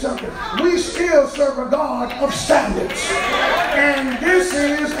tell you something. We still serve a God of standards. And this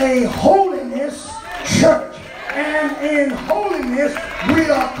is a holiness church. And in holiness, we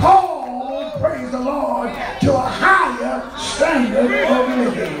are called, praise the Lord, to a higher standard of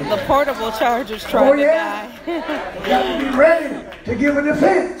living. The portable charger's trying to die. You got to be ready to give a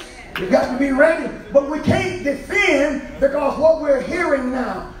defense. You got to be ready. But we can't defend because what we're hearing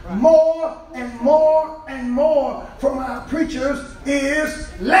now, more and more and more from our preachers, is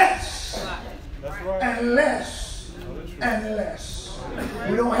less and less and less.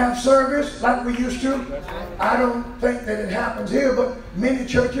 We don't have service like we used to. I don't think that it happens here, but many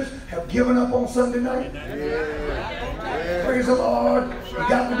churches have given up on Sunday night. Praise the Lord. We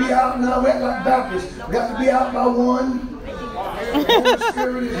got to be out now. We act like Baptists. We got to be out by 1. The Holy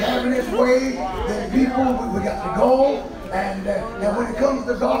Spirit is having its way. Then people, we got to go. And when it comes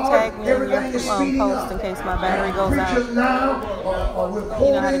to God, everything is speeding up. In case my battery goes out. Preachers now we're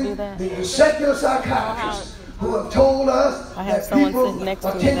quoting the secular psychiatrists who have told us I have someone sitting next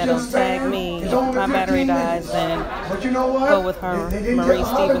to me that'll tag me. If my battery dies, then but you know what? go with her, Marie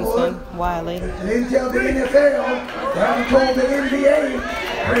Stevenson, Wiley. They didn't tell the NFL. They haven't told the NBA.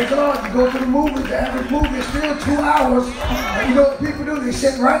 Praise the Lord. You go to the movies, the average movie is still 2 hours. And you know what people do? They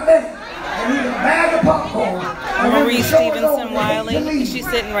sit right there and eat a bag of popcorn. Marie Stevenson Wiley, she's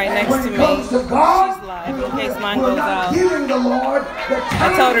sitting right next to me. She's live in case mine goes out. I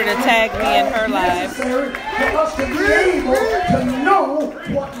told her to tag me in her live. For us to be able to know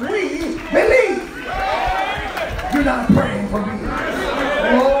what we believe. You're not praying for me.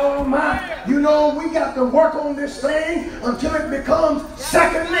 Oh my. You know, we got to work on this thing until it becomes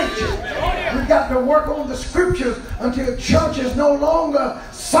second nature. We've got to work on the scriptures until church is no longer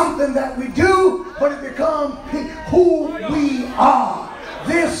something that we do, but it becomes who we are.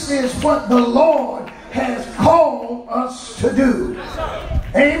 This is what the Lord has called us to do.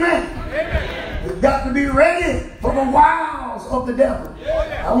 Amen. We've got to be ready for the wiles of the devil.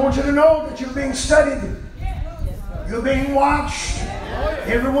 I want you to know that you're being studied. You're being watched.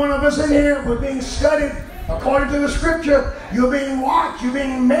 Every one of us in here, we're being studied according to the scripture. You're being watched. You're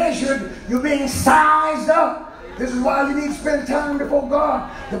being measured. You're being sized up. This is why you need to spend time before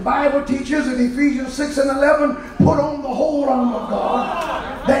God. The Bible teaches in Ephesians 6 and 11, put on the whole armor of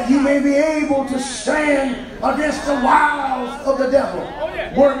God, that you may be able to stand against the wiles of the devil.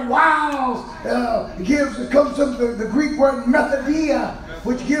 Word wiles comes from the Greek word methodia,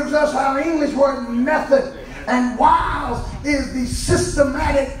 which gives us our English word method. And wiles is the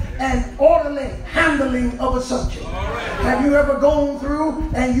systematic and orderly handling of a subject. Have you ever gone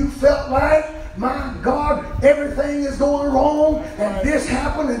through and you felt like, my God, everything is going wrong, and this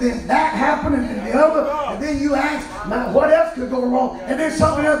happened, and then that happened, and then the other, and then you ask, now what else could go wrong? And then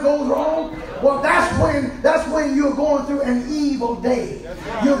something else goes wrong. Well, that's when you're going through an evil day.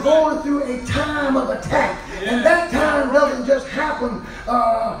 You're going through a time of attack, and that time doesn't just happen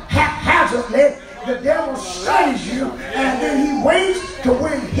haphazardly. The devil studies you, and then he waits to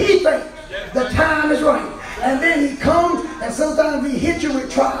when he thinks the time is right. And then he comes, and sometimes he hits you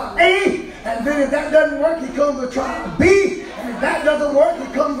with trial A, and then if that doesn't work, he comes with trial B, and if that doesn't work,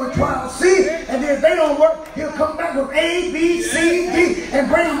 he comes with trial C, and then if they don't work, he'll come back with A, B, C, D, and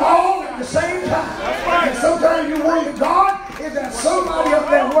bring them all at the same time. And sometimes you wonder, God, is there somebody up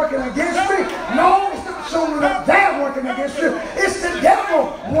there working against me? No, it's not someone up there working against you. It's the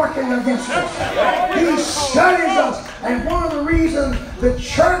devil working against us. He studies us. And one of the reasons the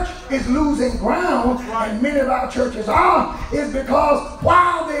church is losing ground, and many of our churches are, is because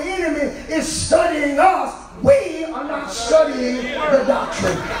while the enemy is studying us, we are not studying the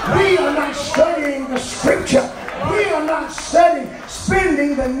doctrine. We are not studying the scripture. We are not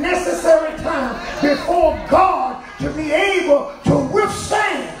spending the necessary time before God to be able to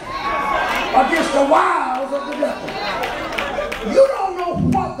withstand against the wiles of the devil. You don't know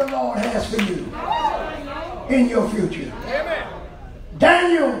what the Lord has for you in your future.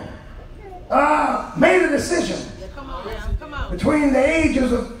 Daniel made a decision between the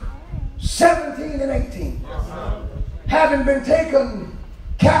ages of 17 and 18. Having been taken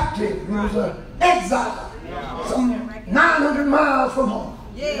captive, he was an exile some 900 miles from home.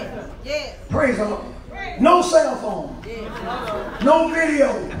 Praise the Lord. No cell phone, no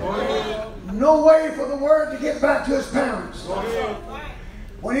video, no way for the word to get back to his parents.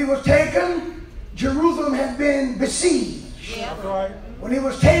 When he was taken, Jerusalem had been besieged. When he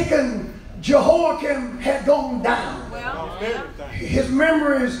was taken, Jehoiakim had gone down. His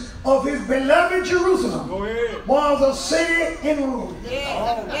memories of his beloved Jerusalem was a city in ruins.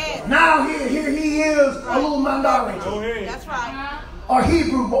 Now here he is, a little minority. That's right. A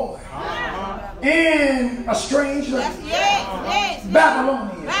Hebrew boy in a strange land.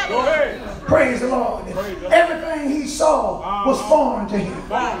 Babylonian. Praise the Lord. Everything he saw was foreign to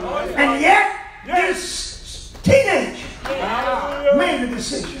him. And yet, this teenager made a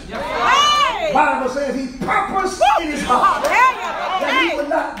decision. The Bible says he purposed in his heart that he would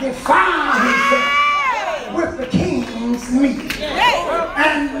not defile himself with the king's meat.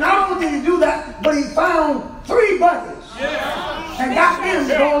 And not only did he do that, but he found 3 buddies and got them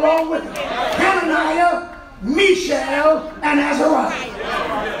to go along with him. Hananiah, Mishael, and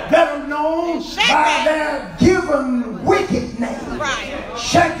Azariah, better known by their given wicked name,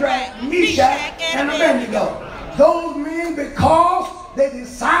 Shadrach, Meshach, and Abednego. Those men, because they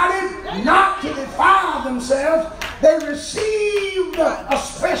decided not to defile themselves, they received a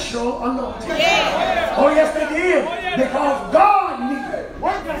special anointing. Oh yes, they did, because God needed.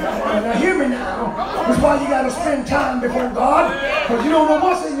 Now hear me now. That's why you got to spend time before God, because you don't know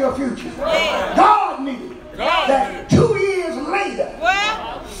what's in your future. God knew that 2 years later,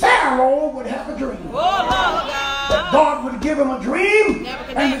 Pharaoh would have a dream. That God would give him a dream,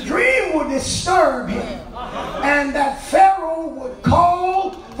 and the dream would disturb him. And that Pharaoh would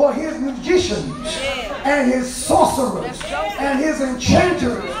call for his magicians and his sorcerers and his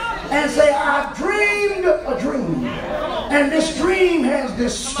enchanters and say, I've dreamed a dream, and this dream has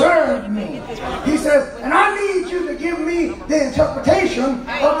disturbed me. He says, and I need you to give me the interpretation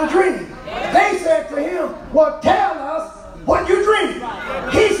of the dream. They said to him, well, tell us what you dreamed.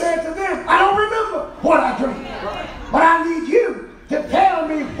 He said to them, I don't remember what I dreamed, but I need you to tell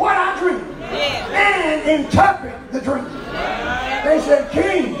me what I dreamed and interpret the dream. They said,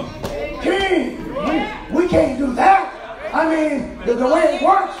 King, we can't do that. I mean, the way it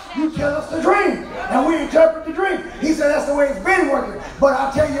works, you tell us the dream, and we interpret the dream. He said, that's the way it's been working. But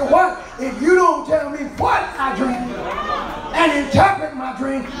I'll tell you what, if you don't tell me what I dreamed and interpret my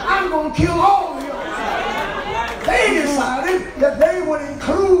dream, I'm going to kill all of you. They decided that they would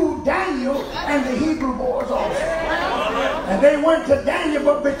include Daniel and the Hebrew boys also. And they went to Daniel,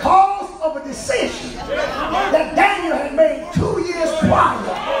 but because of a decision that Daniel had made 2 years prior,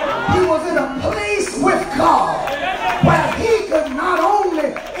 he was in a place with God where he could not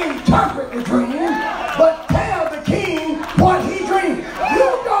only interpret the dream, but tell the king what he dreamed.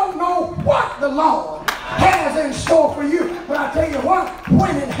 You don't know what the Lord has in store for you. But I tell you what,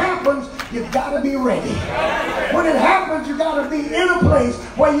 when it happens, you've got to be ready. When it happens, you've got to be in a place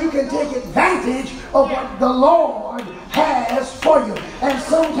where you can take advantage of what the Lord has for you. And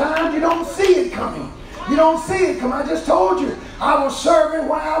sometimes you don't see it coming. You don't see it coming. I just told you, I was serving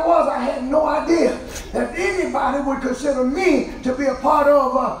where I was. I had no idea that anybody would consider me to be a part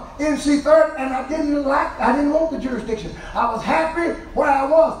of NC30, and I didn't want the jurisdiction. I was happy where I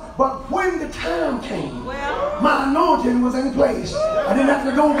was. But when the time came, my anointing was in place. I didn't have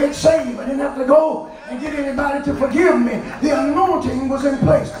to go get saved. I didn't have to go and get anybody to forgive me. The anointing was in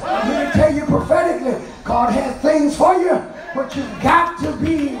place. I'm here to tell you prophetically, God has things for you, but you've got to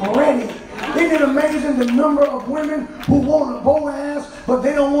be ready. Isn't it amazing the number of women who want a Boaz, but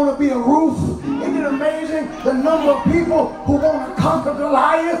they don't want to be a Ruth? Isn't it amazing the number of people who want to conquer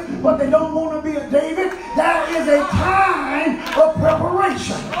Goliath, but they don't want to be a David? There is a time of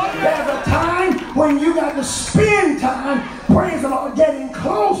preparation. There's a time when you got to spend time, praise the Lord, getting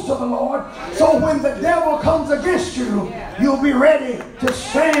close to the Lord, so when the devil comes against you, you'll be ready to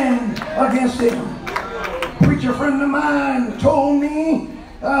stand against him. A preacher friend of mine told me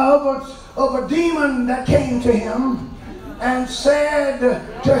of a demon that came to him and said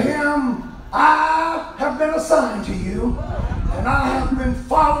to him, I have been assigned to you, and I have been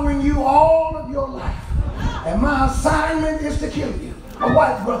following you all of your life, and my assignment is to kill you. A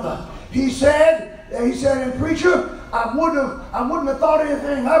white brother. He said, and preacher, I wouldn't have thought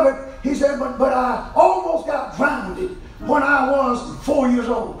anything of it. He said, but I almost got drowned when I was 4 years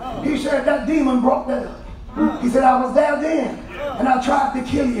old. He said, that demon brought that up. He said, I was there then, and I tried to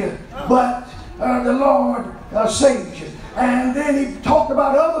kill you, but the Lord saved you. And then he talked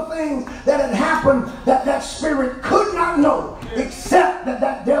about other things that had happened that spirit could not know, except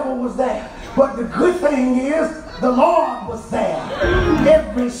that devil was there. But the good thing is, the Lord was there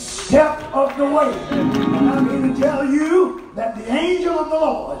every step of the way. And I'm here to tell you that the angel of the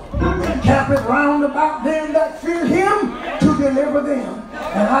Lord encampeth round about them that fear him to deliver them.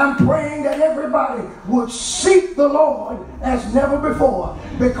 And I'm praying that everybody would seek the Lord as never before,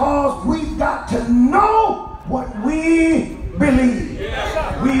 because we've got to know what we believe.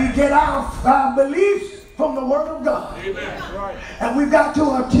 We get our beliefs from the Word of God. And we've got to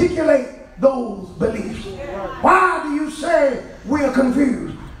articulate those beliefs. Why do you say we are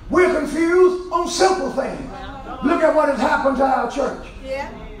confused? We're confused on simple things. Look at what has happened to our church.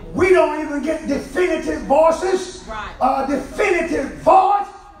 We don't even get definitive voices, definitive voice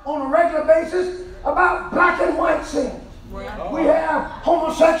on a regular basis about black and white sin. We have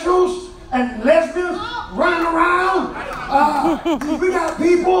homosexuals and lesbians running around. We got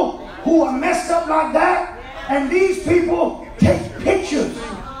people who are messed up like that, and these people take pictures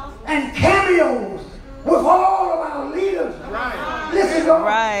and cameos with all of our leaders. Listen,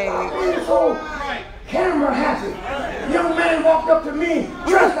 I'm being so camera happy. A young man walked up to me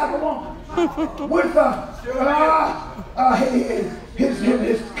dressed like a woman with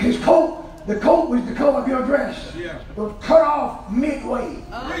his coat. The coat was the color of your dress. It was cut off midway.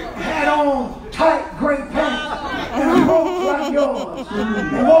 Had on tight gray pants and boots like yours.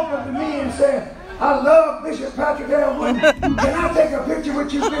 And walked up to me and said, I love Bishop Patrick Elwood. Can I take a picture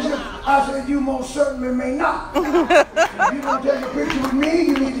with you, Bishop? I said, you most certainly may not. If you don't take a picture with me,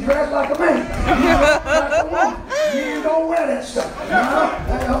 you need to dress like a man. You dress like a woman. You don't wear that stuff.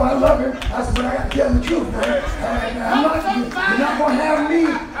 I love him. I said, but I got to tell the truth, man. You're not going to have me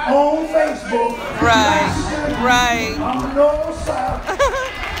on Facebook. Right. On the north side.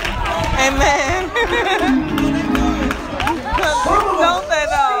 Amen. Don't say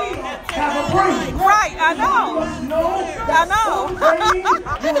no. Have a brain. Right. right. I know. I know.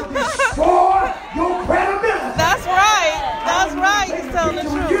 Will destroy your credibility. That's right. That's right. He's telling the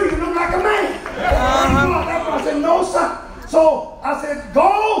truth. You look like a man. I said, no, son. So I said,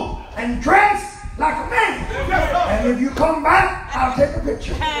 go and dress like a man. And if you come back, I'll take a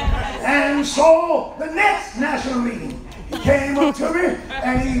picture. And so the next national meeting, he came up to me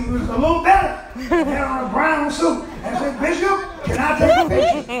and he was a little better. He had on a brown suit. And said, Bishop, can I take a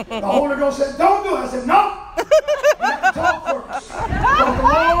picture? The Holy Ghost said, don't do it. I said, no. You have to talk first. Because the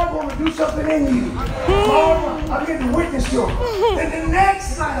Lord wants to do something in you. Lord, I'm getting a witness to him. Then the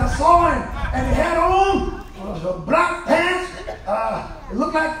next night I saw him and he had on black pants. It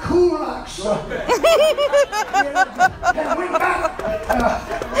looked like Kulaks. And went back.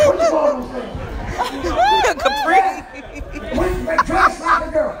 What you call those things? Capri. Went dressed like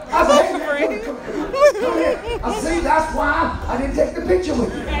a girl. I said, hey, come here. I said, see, that's why I didn't take the picture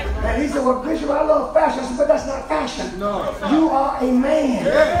with you. And he said, well, Bishop, I love fashion. I said, but that's not fashion. No. You are a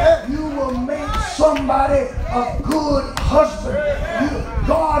man. You will make somebody a good husband.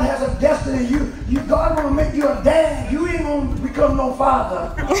 God has a destiny. God will make you a dad. You ain't going to become no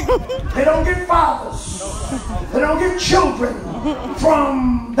father. They don't get fathers. They don't get children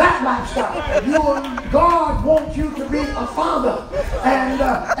from that lifestyle. God wants you to be a father.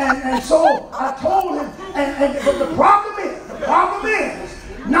 And so I told him, but the problem is,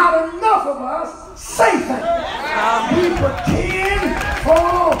 not enough of us say things. We pretend,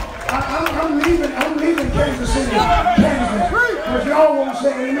 I'm leaving Kansas City, Kansas, because y'all won't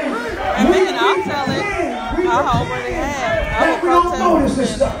say amen. Amen, I'll tell it. I already have. We don't notice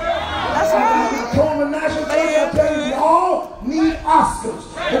this stuff. That's right. I told the national TV, I tell you, we all need Oscars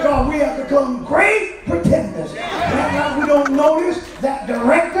because we have become great pretenders. We act like we don't notice that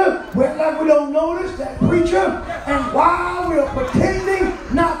director. We act like we don't notice that preacher. And while we are pretending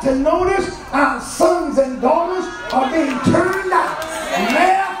not to notice, our sons and daughters are being turned out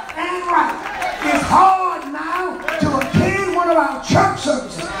left and right. It's hard now to attend one of our church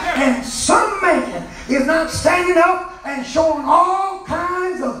services and some man is not standing up and showing all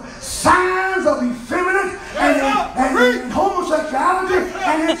kinds of signs of effeminate and homosexuality,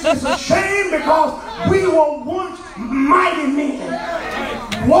 and it's a shame because we were once mighty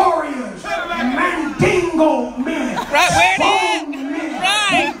men, warriors, mandingo men, strong men.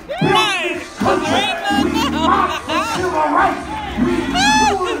 Right. We fought for civil rights. We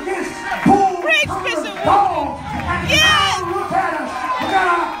stood against bulls, dogs, and now look at us. We got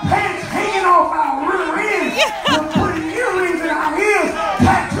our pants hanging off our rear ends. We're putting earrings in our ears,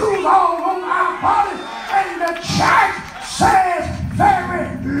 tattoos all over our bodies, and the church says very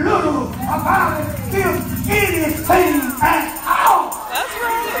little about it, if anything at all. That's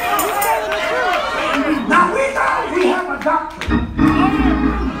right. He's telling the truth. Now we know we have a doctrine.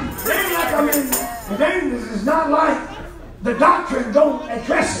 This is not like the doctrine don't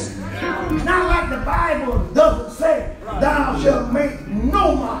address it. It's not like the Bible doesn't say, thou shalt make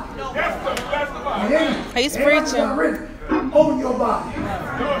no mock. He's preaching. On your body,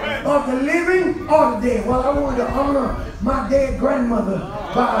 of the living or the dead. Well, I wanted to honor my dead grandmother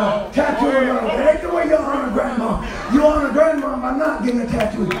by tattooing her. That ain't the way you honor grandma. You honor grandma by not getting a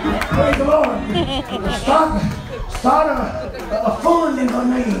tattoo. Praise the Lord. Start a fund in her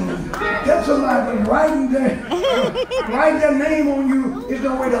name. Tell somebody writing their name on you is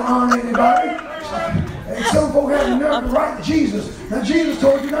no way to honor anybody. And some folk have the nerve to write Jesus. Now Jesus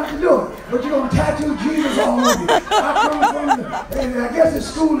told you not to do it, but you're going to tattoo Jesus all over you. I guess the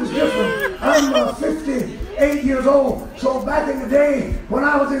school is different. I'm 58 years old, so back in the day when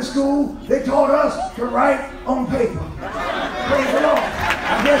I was in school, they taught us to write on paper. Praise the Lord.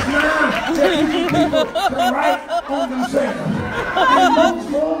 I guess now they're teaching people to write on themselves. And most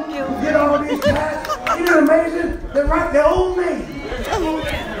folk who get all these tats, isn't it amazing? They write their own name.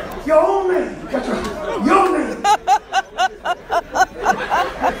 Your own name. That's right. Your name.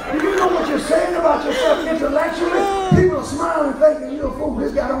 Do you know what you're saying about yourself intellectually? People are smiling thinking you're a fool.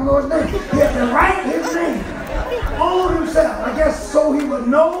 This guy don't know his name. He has to write his name on himself. I guess so he would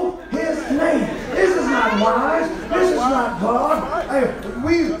know his name. This is not wise. This is not God.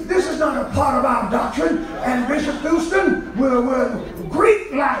 This is not a part of our doctrine. And Bishop Thuston,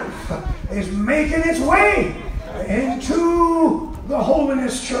 Greek life is making its way into the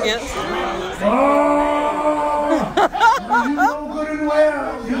Holiness Church. Yes.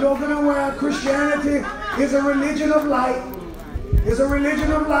 You know good and well, Christianity is a religion of light. It's a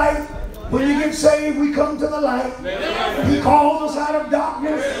religion of light. When you get saved, we come to the light. He calls us out of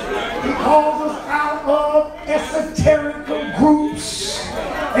darkness. He calls us out of esoteric groups.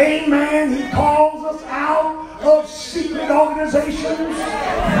 Amen. He calls us out of secret organizations.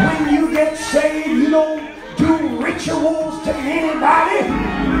 When you get saved, you know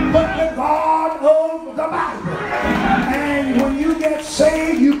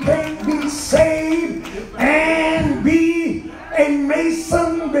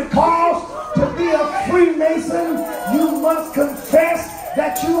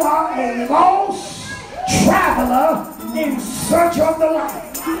are a lost traveler in search of the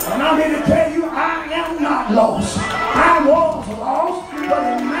light. And I'm here to tell you, I am not lost. I was lost, but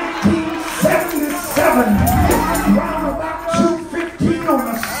in 1977, around about 2:15 on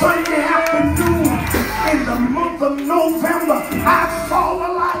a Sunday afternoon, in the month of November, I saw the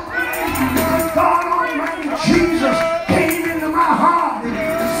light. God Almighty Jesus came into my heart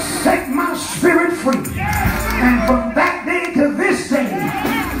and set my spirit free. And from that day to this day,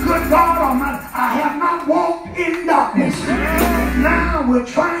 good God Almighty, I have not walked in darkness. Now we're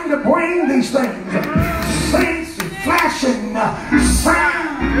trying to bring these things, saints flashing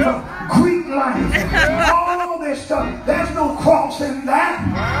signs of Greek life, all this stuff. There's no cross in that.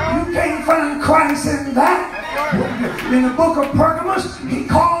 You can't find Christ in that. In the book of Pergamos, he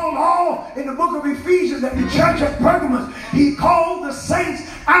called all, in the book of Ephesians, at the church at Pergamos, he called the saints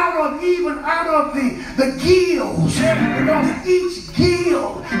out of the guilds, because each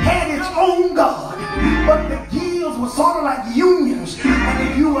guild had its own God. But the guilds were sort of like unions, and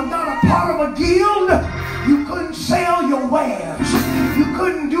if you were not a part of a guild, you couldn't sell your wares, you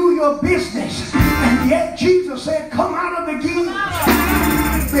couldn't do your business. And yet Jesus said, come out of the guilds,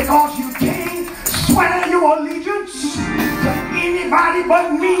 because you can't swear your allegiance to anybody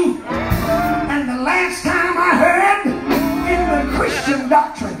but me. And the last time I heard in the Christian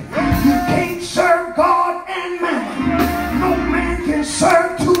doctrine, you can't serve God and man. No man can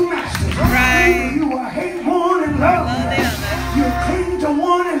serve two masters. Right. You will hate one and love the other. You cling to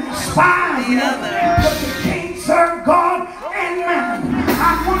one and despise the other. But you can't serve God and man. I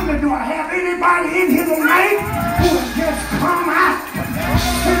wonder, do I have anybody in here tonight who has just come out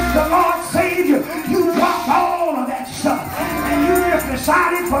since the Lord saved you? You dropped all of that stuff, and you just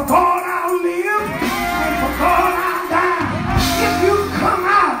decided, for God I'll live, and for God I'll die. If you come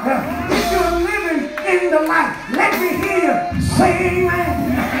out, if you're living in the light, let me hear you say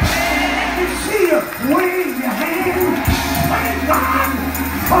amen. Let me see you wave your hand. Thank God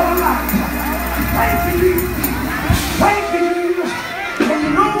for the light. Thank you. Thank you. And you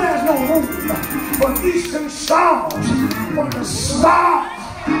know there's no room for eastern stars, for the stars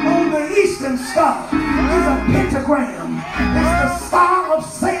on the eastern star is a pentagram. It's the star of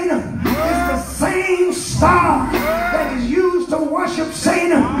Satan. It's the same star that is used to worship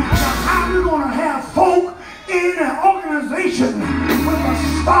Satan. Now, how are we going to have folk in an organization with a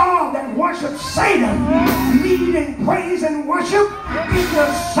star that worships Satan leading praise and worship in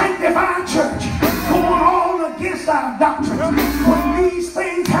the sanctified church, going all against our doctrine? When these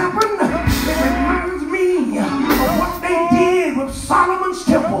things happen, it reminds me of what they did with Solomon's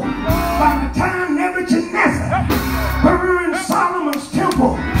temple. By the time Nebuchadnezzar burned Solomon's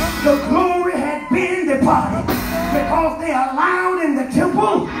temple, the glory had been departed, because they allowed in the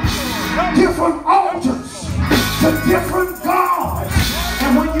temple different altars to different gods.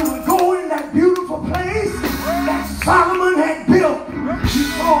 And when you would go in that beautiful place that Solomon had built, you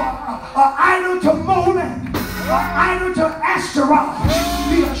saw an idol to Molech, an idol to Ashtaroth.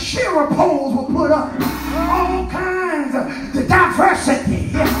 The Asherah poles were put up. All kinds of the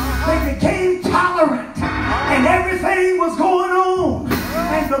diversity. They became tolerant, and everything was going on,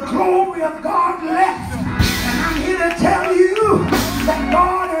 and the glory of God left. And I'm here to tell you that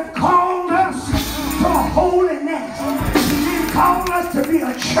God has called us to holiness. He didn't call us to be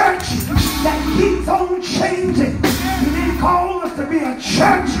a church that keeps on changing. He didn't call us to be a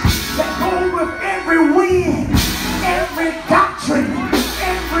church that goes with every wind, every doctrine,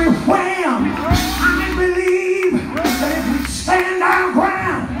 every wham. I believe that if we stand our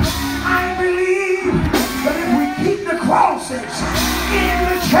ground, I believe that if we keep the crosses in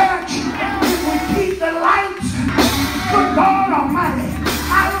the church, if we keep the lights, good God Almighty,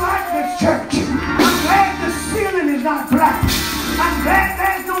 I like this church. I'm glad the ceiling is not black. I'm glad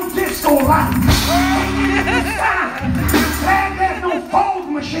there's no disco light hanging in the sky. I'm glad there's no fog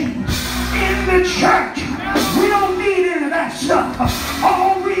machines in the church. We don't need any of that stuff.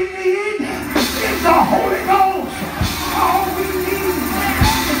 All we need is the Holy Ghost. All we need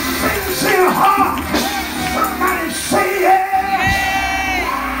is sincere heart. Somebody say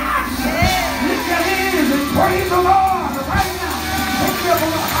yes. Lift your hands and praise the Lord right now. Take me up a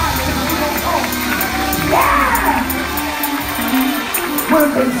little higher and we don't talk. Yeah!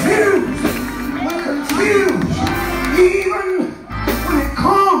 We're confused. We're confused. Even when it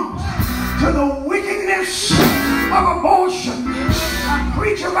comes to the wickedness of abortion. I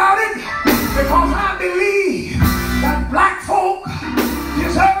preach about it because I believe that black folk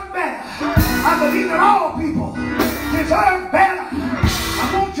deserve better. I believe that all people deserve better.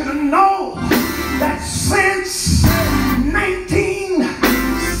 I want you to know that since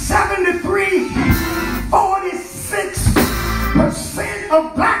 1973, 46%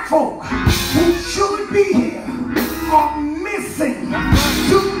 of black folk who should be here are missing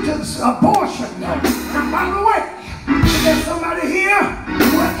due to abortion. And by the way, if there's somebody here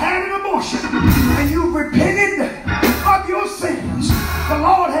who has had an abortion and you've repented of your sins, the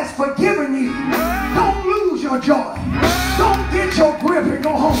Lord has forgiven you. Don't lose your joy. Don't get your grip and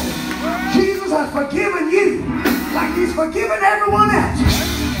go home. Jesus has forgiven you like he's forgiven everyone else.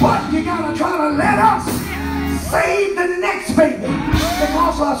 But you gotta try to let us save the next baby,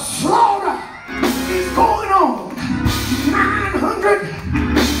 because a slaughter is going on. 900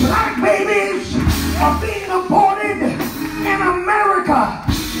 black babies are being aborted in America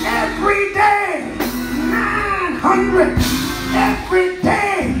every day. 900 every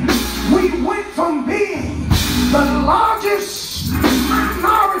day. We went from being the largest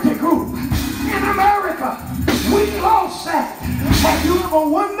minority group in America. We lost that. Have you ever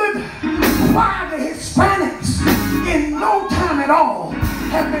wondered why the Hispanics in no time at all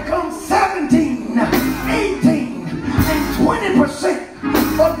have become 17, 18, and 20%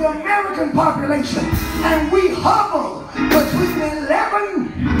 of the American population, and we hover between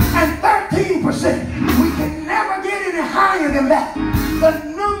 11 and 13%. We can never get any higher than that. The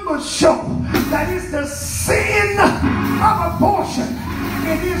numbers show that it's the sin of abortion.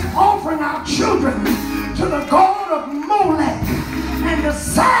 It is offering our children to the god of Molech. And the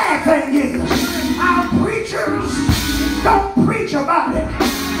sad thing is, our preachers don't preach about it.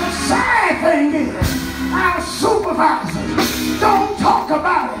 The sad thing is, our supervisors don't talk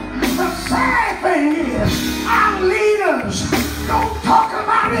about it. The sad thing is, our leaders don't talk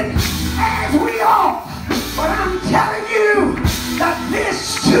about it as we ought. But I'm telling you that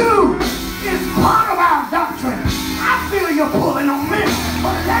this too is part of our doctrine. I feel you pulling on me,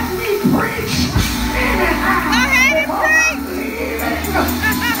 but let me preach anyhow. I'm leaving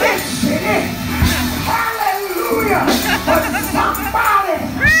this city. Hallelujah. But somebody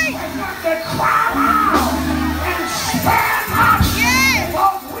has got to cry out and stand up.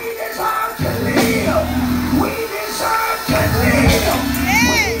 Because we deserve to live. We deserve to live.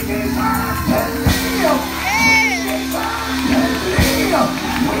 We deserve to live. We deserve to live.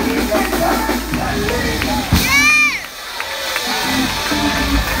 We deserve to live.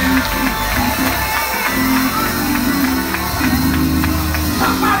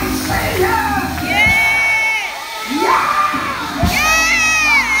 Somebody say yeah. Yeah. Yeah.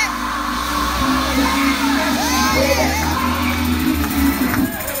 Yeah.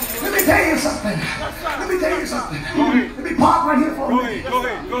 Let me tell you something. Let me tell you something. Let me pop right here for a minute. Go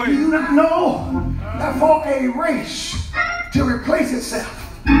ahead. Do you not know that for a race to replace itself,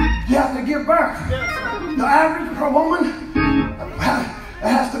 you have to give birth? The average per woman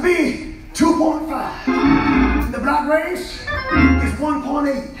has to be 2.5. The black race is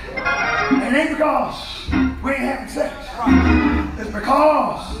 1.8. And it ain't because we ain't having sex. It's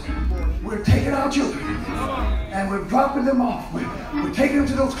because we're taking our children and we're dropping them off. We're taking them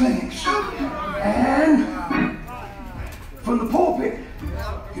to those clinics. And from the pulpit,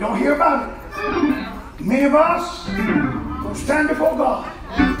 you don't hear about it. Many of us will stand before God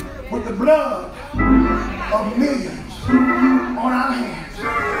with the blood of millions on our hands.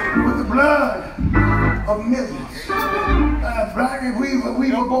 With the blood of millions.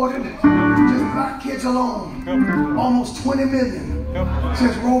 We've aborted, just black kids alone, almost 20 million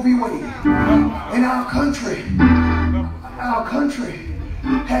since Roe v. Wade. In our country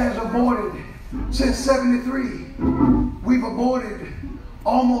has aborted since 73. We've aborted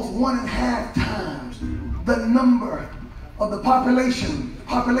almost 1.5 times the number of the population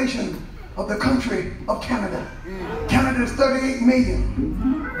of the country of Canada. Canada is 38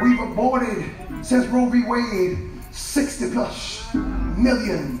 million. We've aborted since Roe v. Wade 60 plus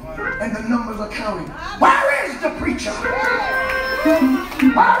million, and the numbers are counting. Where is the preacher?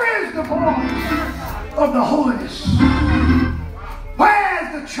 Where is the voice of the holiness?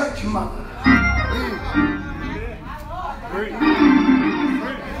 Where's the church mother?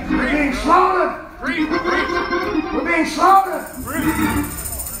 We're being slaughtered. We're being slaughtered.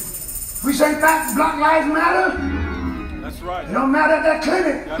 We say Black Lives Matter. That's right. It don't matter at that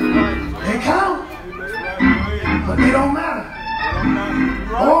clinic. That's right. They count. That's right. But they don't matter.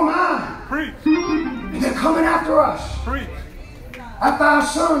 Oh my. Preach. And they're coming after us. Preach. After our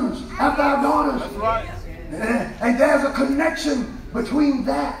sons, after our daughters. That's right. And there's a connection between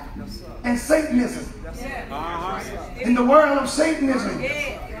that and Satanism. In the world of Satanism,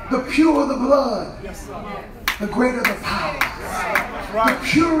 the purer the blood, the greater the power. The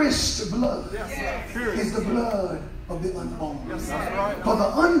purest blood is the blood of the unborn. For the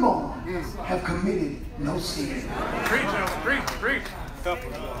unborn have committed no sin. Preach.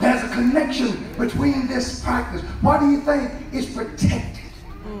 There's a connection between this practice. Why do you think it's protected?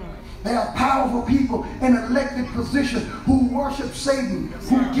 There are powerful people in elected positions who worship Satan,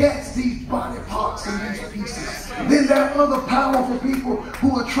 who gets these body parts and these pieces. Then there are other powerful people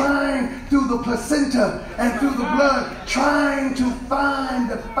who are trying through the placenta and through the blood, trying to find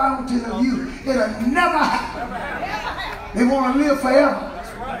the fountain of youth. It'll never happen. They want to live forever.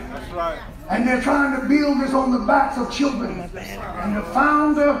 That's right. And they're trying to build this on the backs of children. And the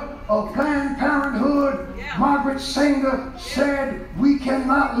founder of Planned Parenthood, Margaret Sanger, said, we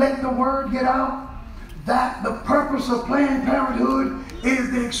cannot let the word get out that the purpose of Planned Parenthood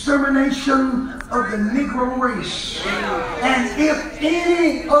is the extermination of the Negro race. And if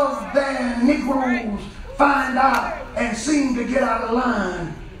any of their Negroes find out and seem to get out of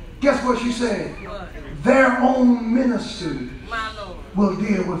line, guess what she said? Their own ministers will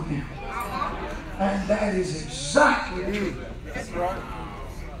deal with them. And that is exactly true. That's right.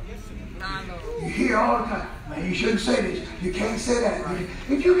 You hear all the time, man, you shouldn't say this. You can't say that.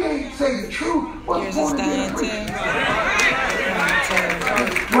 If you can't say the truth, what's the point of being a preacher?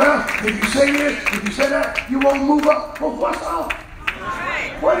 Well, if you say this, if you say that, you won't move up. Well, what's up?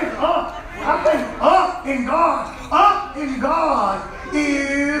 What is up? I think up in God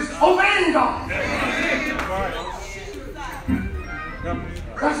is obeying God.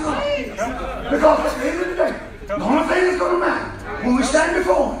 That's not. Because at the end of the day, the only thing that's going to matter when we stand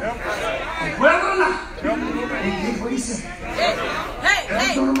before Him is whether or not He did what He said.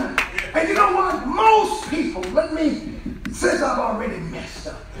 That's going to matter. And you know what? Most people, since I've already messed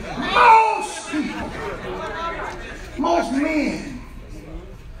up, most men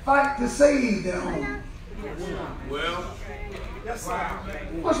fight to save their home. Well, yes, sir.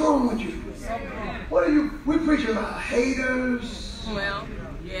 What's wrong with you? What are you? We preach about haters. Well,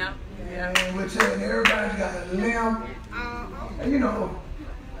 yeah. And we're saying everybody's got a limp. And you know,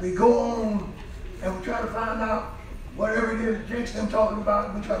 we go on and we try to find out whatever it is Jake's them talking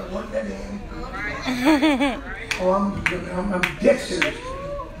about, we try to work that in. Oh, I'm dead serious.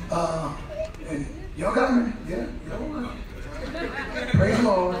 And y'all got me? Yeah, y'all got me. Praise the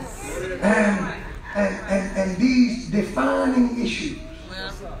Lord. And these defining issues,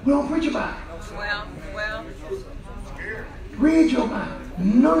 we don't preach about it. Well. Read your Bible.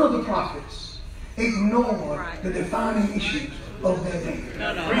 None of the prophets ignored the defining issues of their day.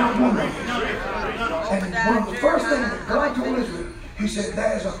 Not one of them. And one of the first things that God told Israel, He said,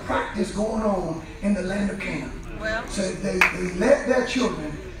 there's a practice going on in the land of Canaan. So they let their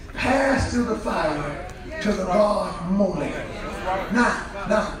children pass through the fire to the god Molech.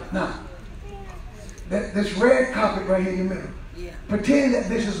 Now, this red carpet right here in the middle, pretend that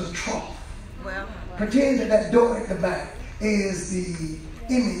this is a trough. Pretend that door at the back is the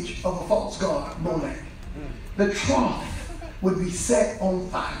image of a false god, Molech. The trough would be set on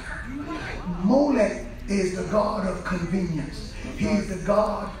fire. Molech is the god of convenience. He's the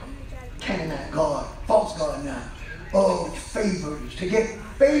god, Canaanite god, false god now, of favors. To get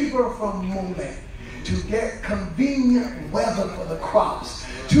favor from Molech, to get convenient weather for the crops,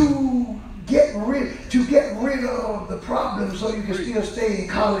 to get rid of the problems so you can still stay in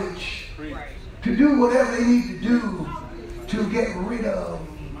college, to do whatever they need to do to get rid of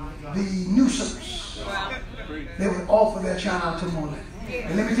the nuisance. They would offer their child to Molech.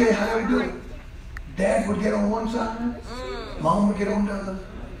 And let me tell you how they would do it. Dad would get on one side, Mom would get on the other.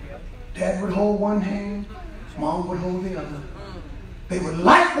 Dad would hold one hand, Mom would hold the other. They would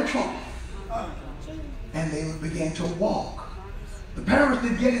light the trough, and they would begin to walk. The parents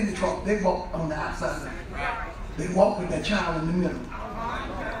didn't get in the trough, they walked on the outside. They walked with their child in the middle.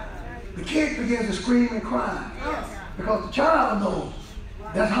 The kid begins to scream and cry because the child knows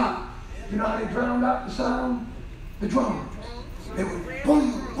that's hot. You know how they drowned out the sound? The drums. They would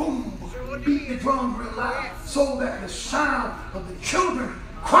boom, boom, beat the drums real loud so that the sound of the children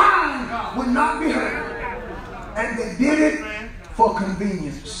crying would not be heard. And they did it for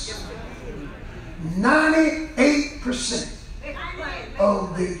convenience. 98%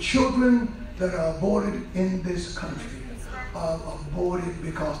 of the children that are aborted in this country are aborted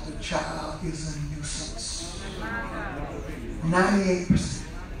because the child is a nuisance. 98%.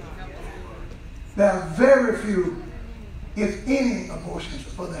 There are very few, if any, abortions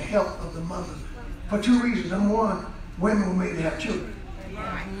for the health of the mother for two reasons. Number one, women were made to have children.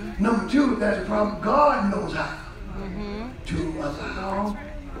 Number two, if there's a problem, God knows how to allow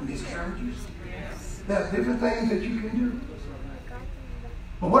miscarriages. There are different things that you can do.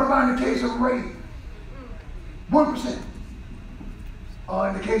 But what about in the case of rape? 1%. Or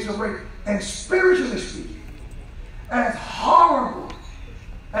in the case of rape. And spiritually speaking, as horrible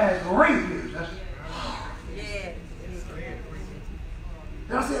as rape is, that's horrible.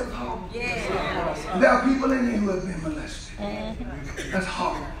 That's it, horrible. There are people in here who have been molested. That's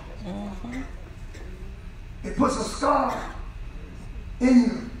horrible. It puts a scar in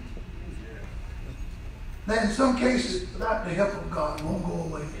you that in some cases, without the help of God, won't go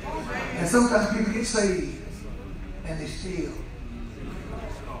away. And sometimes people get saved and they still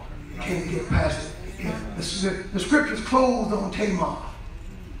can't get past it. The scriptures closed on Tamar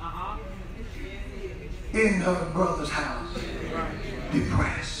in her brother's house,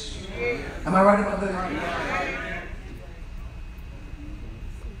 depressed. Am I right about that?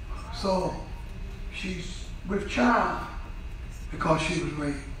 So she's with child because she was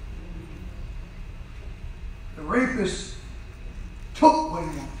raped. The rapist took what he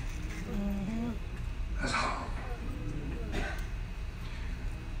wanted. That's horrible.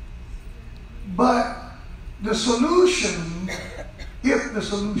 But the solution, if the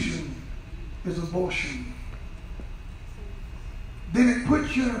solution is abortion, then it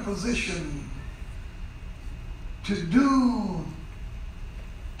puts you in a position to do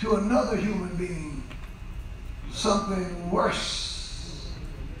to another human being something worse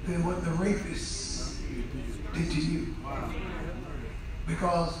than what the rapist did to you.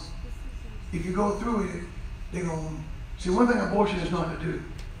 Because if you go through it, they're going to see. One thing abortionists know how to do,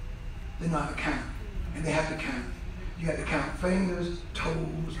 they know how to count, and they have to count. You have to count fingers,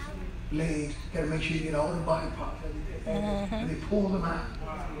 toes, legs. You got to make sure you get all the body parts, and they pull them out.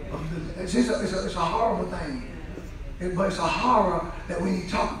 It's a horrible thing, but it's a horror that we need to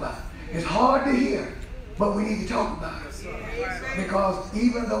talk about. It's hard to hear, but we need to talk about it, because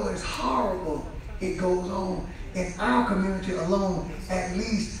even though it's horrible, it goes on in our community alone at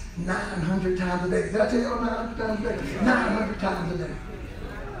least 900 times a day. Did I tell you 900 times a day? 900 times a day.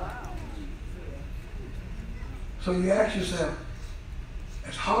 So you ask yourself,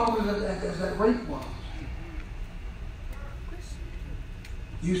 as hard as that rape was,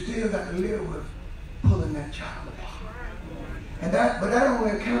 you still got to live with pulling that child apart. But that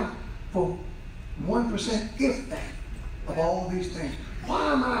only accounts for 1%, if that, of all these things.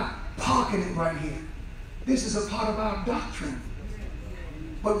 Why am I parking it right here? This is a part of our doctrine,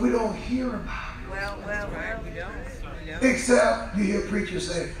 but we don't hear about it. Well, we don't. Except you hear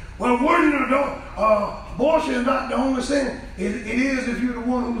preachers say, well, abortion is not the only sin. It is if you're the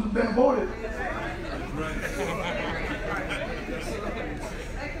one who's been aborted.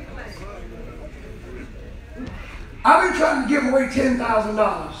 I've been trying to give away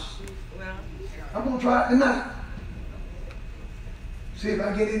 $10,000. I'm going to try it tonight. See if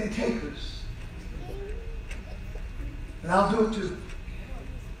I get any takers. And I'll do it too.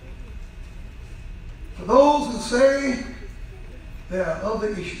 For those who say there are other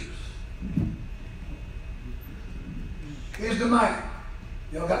issues, here's the mic.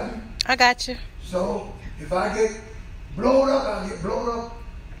 Y'all got me? I got you. So if I get blowed up, I'll get blowed up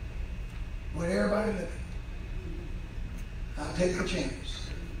with everybody living. I'll take a chance.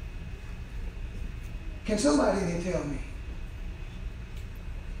 Can somebody in here tell me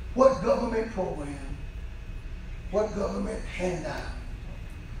what government program, what government handout,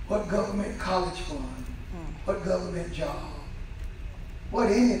 what government college fund, what government job, what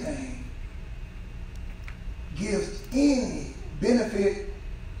anything gives any benefit,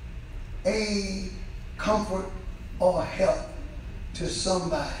 aid, comfort, or help to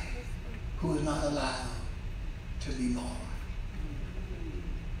somebody who is not allowed to be born?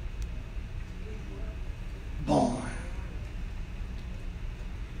 Born.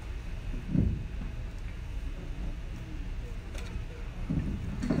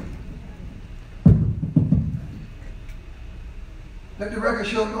 Let the record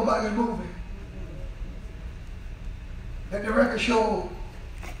show nobody's moving. Let the record show,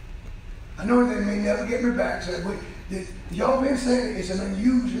 I know they may never get me back. So y'all been saying it's an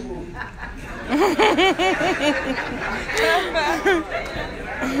unusual.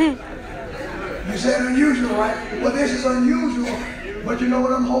 You said unusual, right? Well, this is unusual, but you know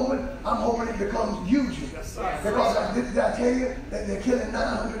what I'm hoping? I'm hoping it becomes usual. Because did I tell you that they're killing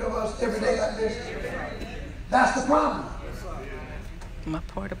 900 of us every day like this? That's the problem. My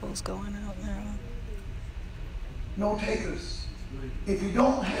portable's going out now. No takers. If you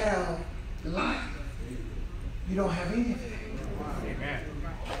don't have life, you don't have anything.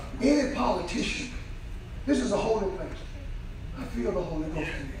 Any politician, this is a holy place. I feel the Holy Ghost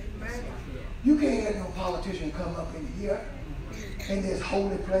in me. You can't let no politician come up in here in this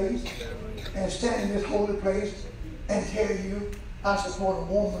holy place and stand in this holy place and tell you, I support a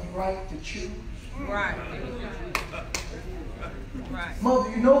woman's right to choose. Right. Right. Mother,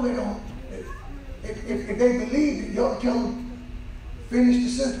 you know they don't. If they believe it, you ought to tell them, finish the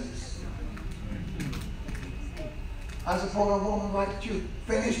sentence. I support a woman's right to choose.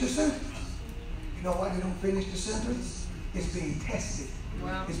 Finish the sentence. You know why they don't finish the sentence? It's being tested.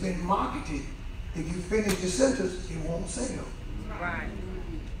 Wow. It's been marketed If you finish the sentence, it won't sell. Right.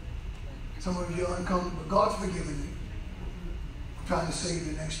 Some of you are uncomfortable. God's forgiven you. I'm trying to save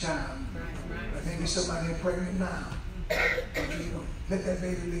you next time. But maybe somebody is pregnant now. But you know, let that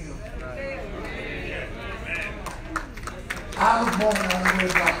baby live. I was born out of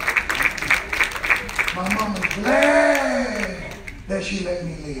wedlock. My mama's glad that she let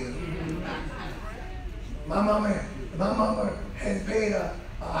me live. My mama had paid a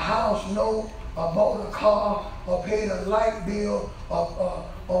house note, or bought a car, or paid a light bill,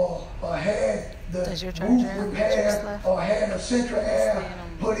 or had the roof repaired, or had a central air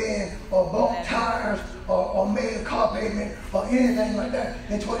put in, or bought tires, or made a car payment, or anything like that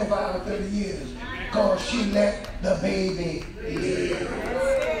in 25 or 30 years. Because she let the baby live.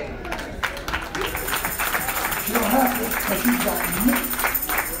 She don't have to, but she's got me.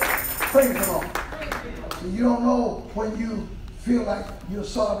 Praise the Lord. So you don't know when you feel like you're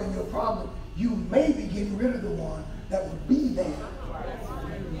solving your problem, you may be getting rid of the one that would be there.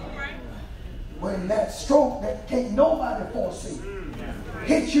 When that stroke that can't nobody foresee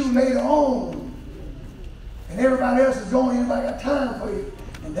hits you later on, and everybody else is going, anybody got time for you.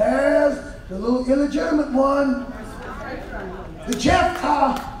 And there's the little illegitimate one, the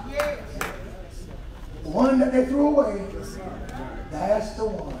Jephthah, the one that they threw away. That's the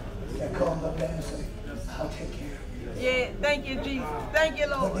one that comes up there and says, I'll take care of you. Yeah, thank you, Jesus. Thank you,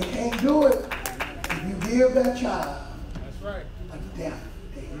 Lord. But they can't do it if you give that child a death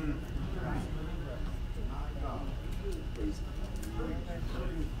date.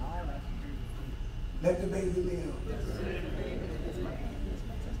 Let the baby live.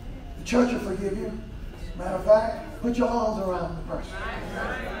 The church will forgive you. Matter of fact, put your arms around the person.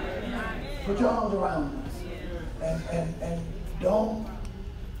 Put your arms around them. And don't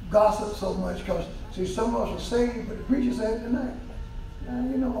gossip so much, because see, some of us are saved, but the preacher said tonight,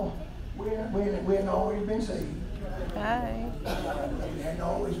 you know, we hadn't always been saved. Hi. We hadn't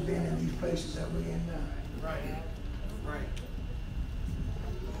always been in these places that we're in now. Right.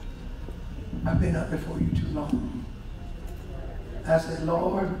 I've been up before you too long. I said,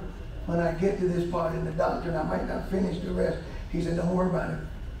 Lord, when I get to this part in the doctrine, I might not finish the rest. He said, don't worry about it.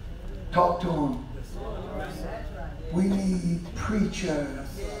 Talk to him. We need preachers.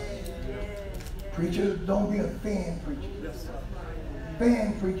 Preachers, don't be a thin preacher.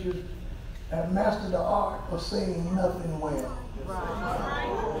 Thin preachers have mastered the art of saying nothing well.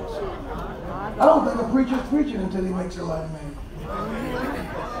 I don't think a preacher's preaching until he makes somebody mad.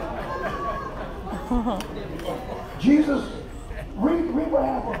 Jesus, read what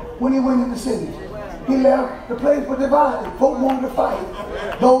happened when he went in the city. He left, the place was divided. Folk wanted to fight.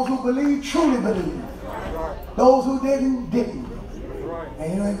 Those who believed truly believed. Those who didn't.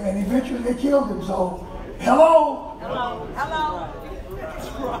 And eventually they killed him. So, hello. I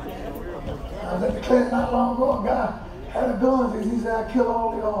was at the clinic not long ago. A guy had a gun. He said, I killed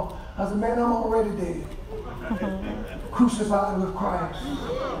all of y'all. I said, man, I'm already dead. Crucified with Christ.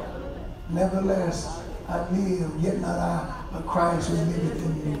 Nevertheless, I live, yet not I, but Christ who liveth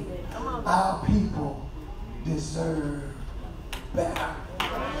in me. Our people deserve better.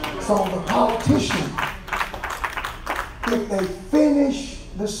 So the politician, if they finish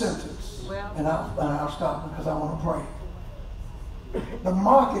the sentence, and I'll stop because I want to pray. The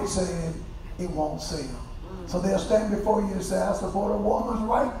market said it won't sell. So they'll stand before you and say, I support a woman's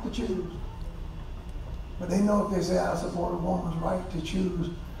right to choose. But they know if they say, I support a woman's right to choose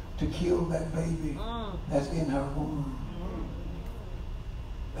to kill that baby that's in her womb,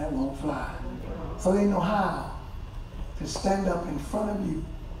 that won't fly. So they know how to stand up in front of you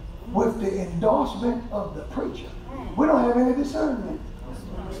with the endorsement of the preacher. We don't have any discernment.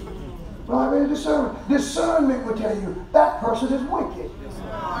 We don't have any discernment. Discernment will tell you that person is wicked.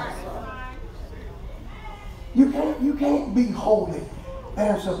 You can't be holy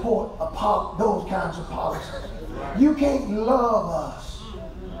and support those kinds of policies. You can't love us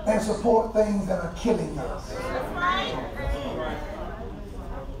and support things that are killing us.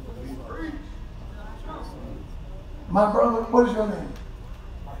 My brother, what is your name?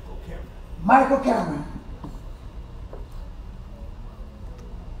 Michael Cameron.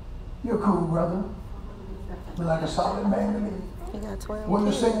 You're cool, brother. You're like a solid man to me. He got 12 When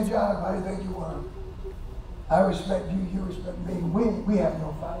you kids. sing a job, how do you think you were? I respect you, you respect me. We have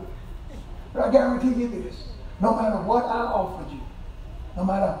no fight. But I guarantee you this. No matter what I offered you, no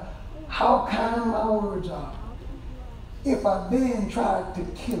matter how kind my words are, if I then tried to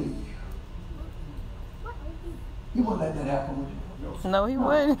kill you, you wouldn't let that happen, would you? No, he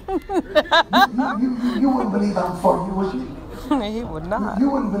wouldn't. You wouldn't believe I'm for you, would you? He would not. You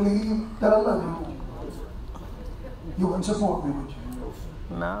wouldn't believe that I love you, would you? You wouldn't support me, would you?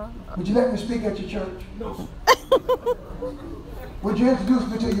 No. Would you let me speak at your church? No. Would you introduce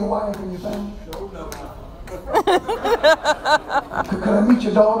me to your wife and your family? Could I meet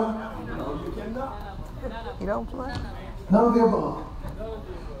your daughter? You don't play? None of the above.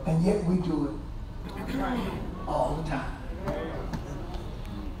 And yet we do it all the time.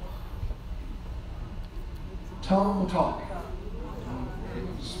 Tongue talking.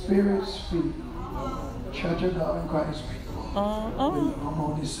 Spirit speak. Church of God in Christ people. I'm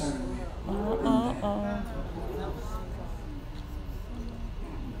on discernment.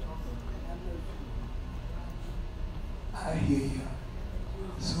 I hear you.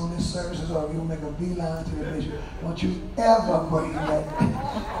 As soon as service is over, you'll make a beeline to the bishop. Don't you ever bring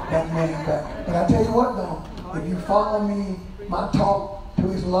that man back. And I tell you what though, if you follow me, my talk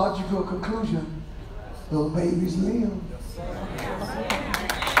to its logical conclusion, little babies live.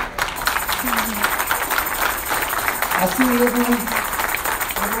 I see it every week.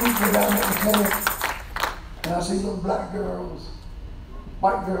 Every week we're down at the clinic, and I see little black girls,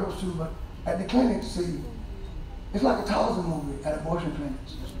 white girls too, but at the clinic, see, it's like a Thuston movie at abortion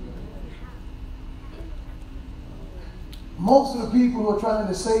clinics. Most of the people who are trying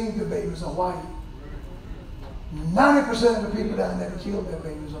to save the babies are white. 90% of the people down there that killed their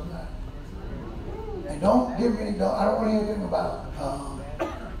babies are black. And don't give me, I don't want to hear anything about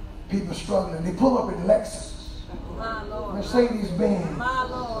people struggling. They pull up in Lexus, Mercedes-Benz,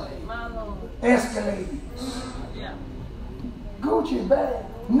 Escalades, Gucci bag,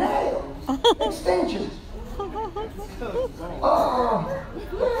 nails, extensions.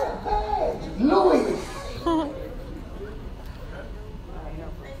 Bags, Louis.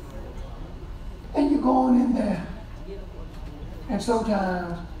 And you're going in there, and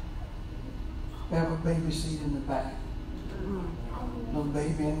sometimes they have a baby seat in the back, little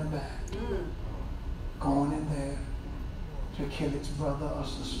baby in the back, going in there to kill its brother or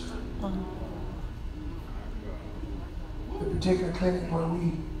sister. The particular clinic where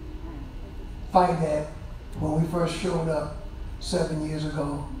we fight at, when we first showed up 7 years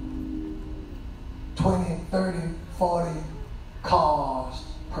ago, 20, 30, 40 cars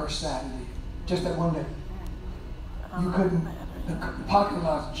per Saturday. Just that one day. You couldn't, the parking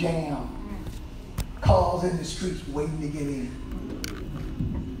lot's jammed. Cars in the streets waiting to get in.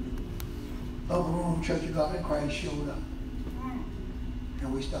 Upper room Church of God in Christ showed up.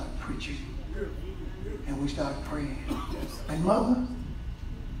 And we started preaching. And we started praying. And mother,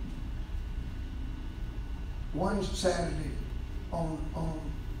 one Saturday, on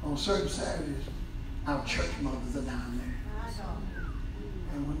certain Saturdays, our church mothers are down there.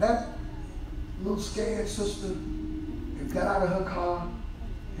 And when that little scared sister got out of her car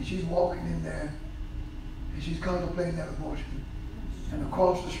and she's walking in there and she's contemplating that abortion, and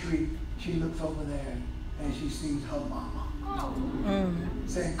across the street she looks over there and she sees her mama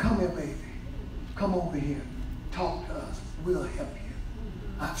saying, "Come here, baby. Come over here. Talk to us. We'll help you."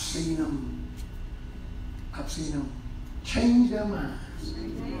 I've seen them change their minds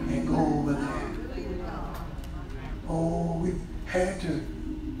and go over there. Oh, we've had to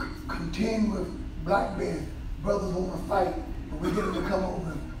contend with black men. Brothers want to fight, and we get them to come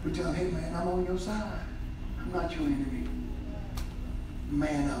over. We tell them, "Hey man, I'm on your side. I'm not your enemy.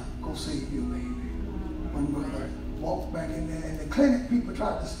 Man up. Go save your baby." One brother walked back in there, and the clinic people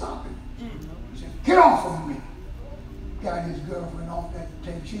tried to stop him. He said, "Get off of me." Got his girlfriend off that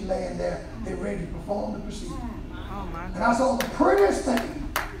table. She laying there. They ready to perform the procedure. And I saw the prettiest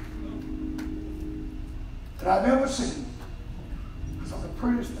thing that I've ever seen. I saw the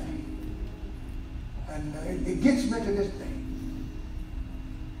prettiest thing. And it gets me to this day.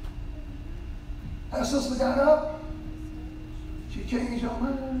 That sister got up. She changed her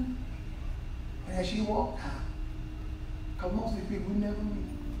mind. And as she walked out, because most of these people we never meet.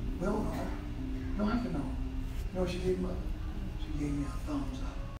 We don't know her. You don't have to know her. You know what she did, mother? She gave me a thumbs up.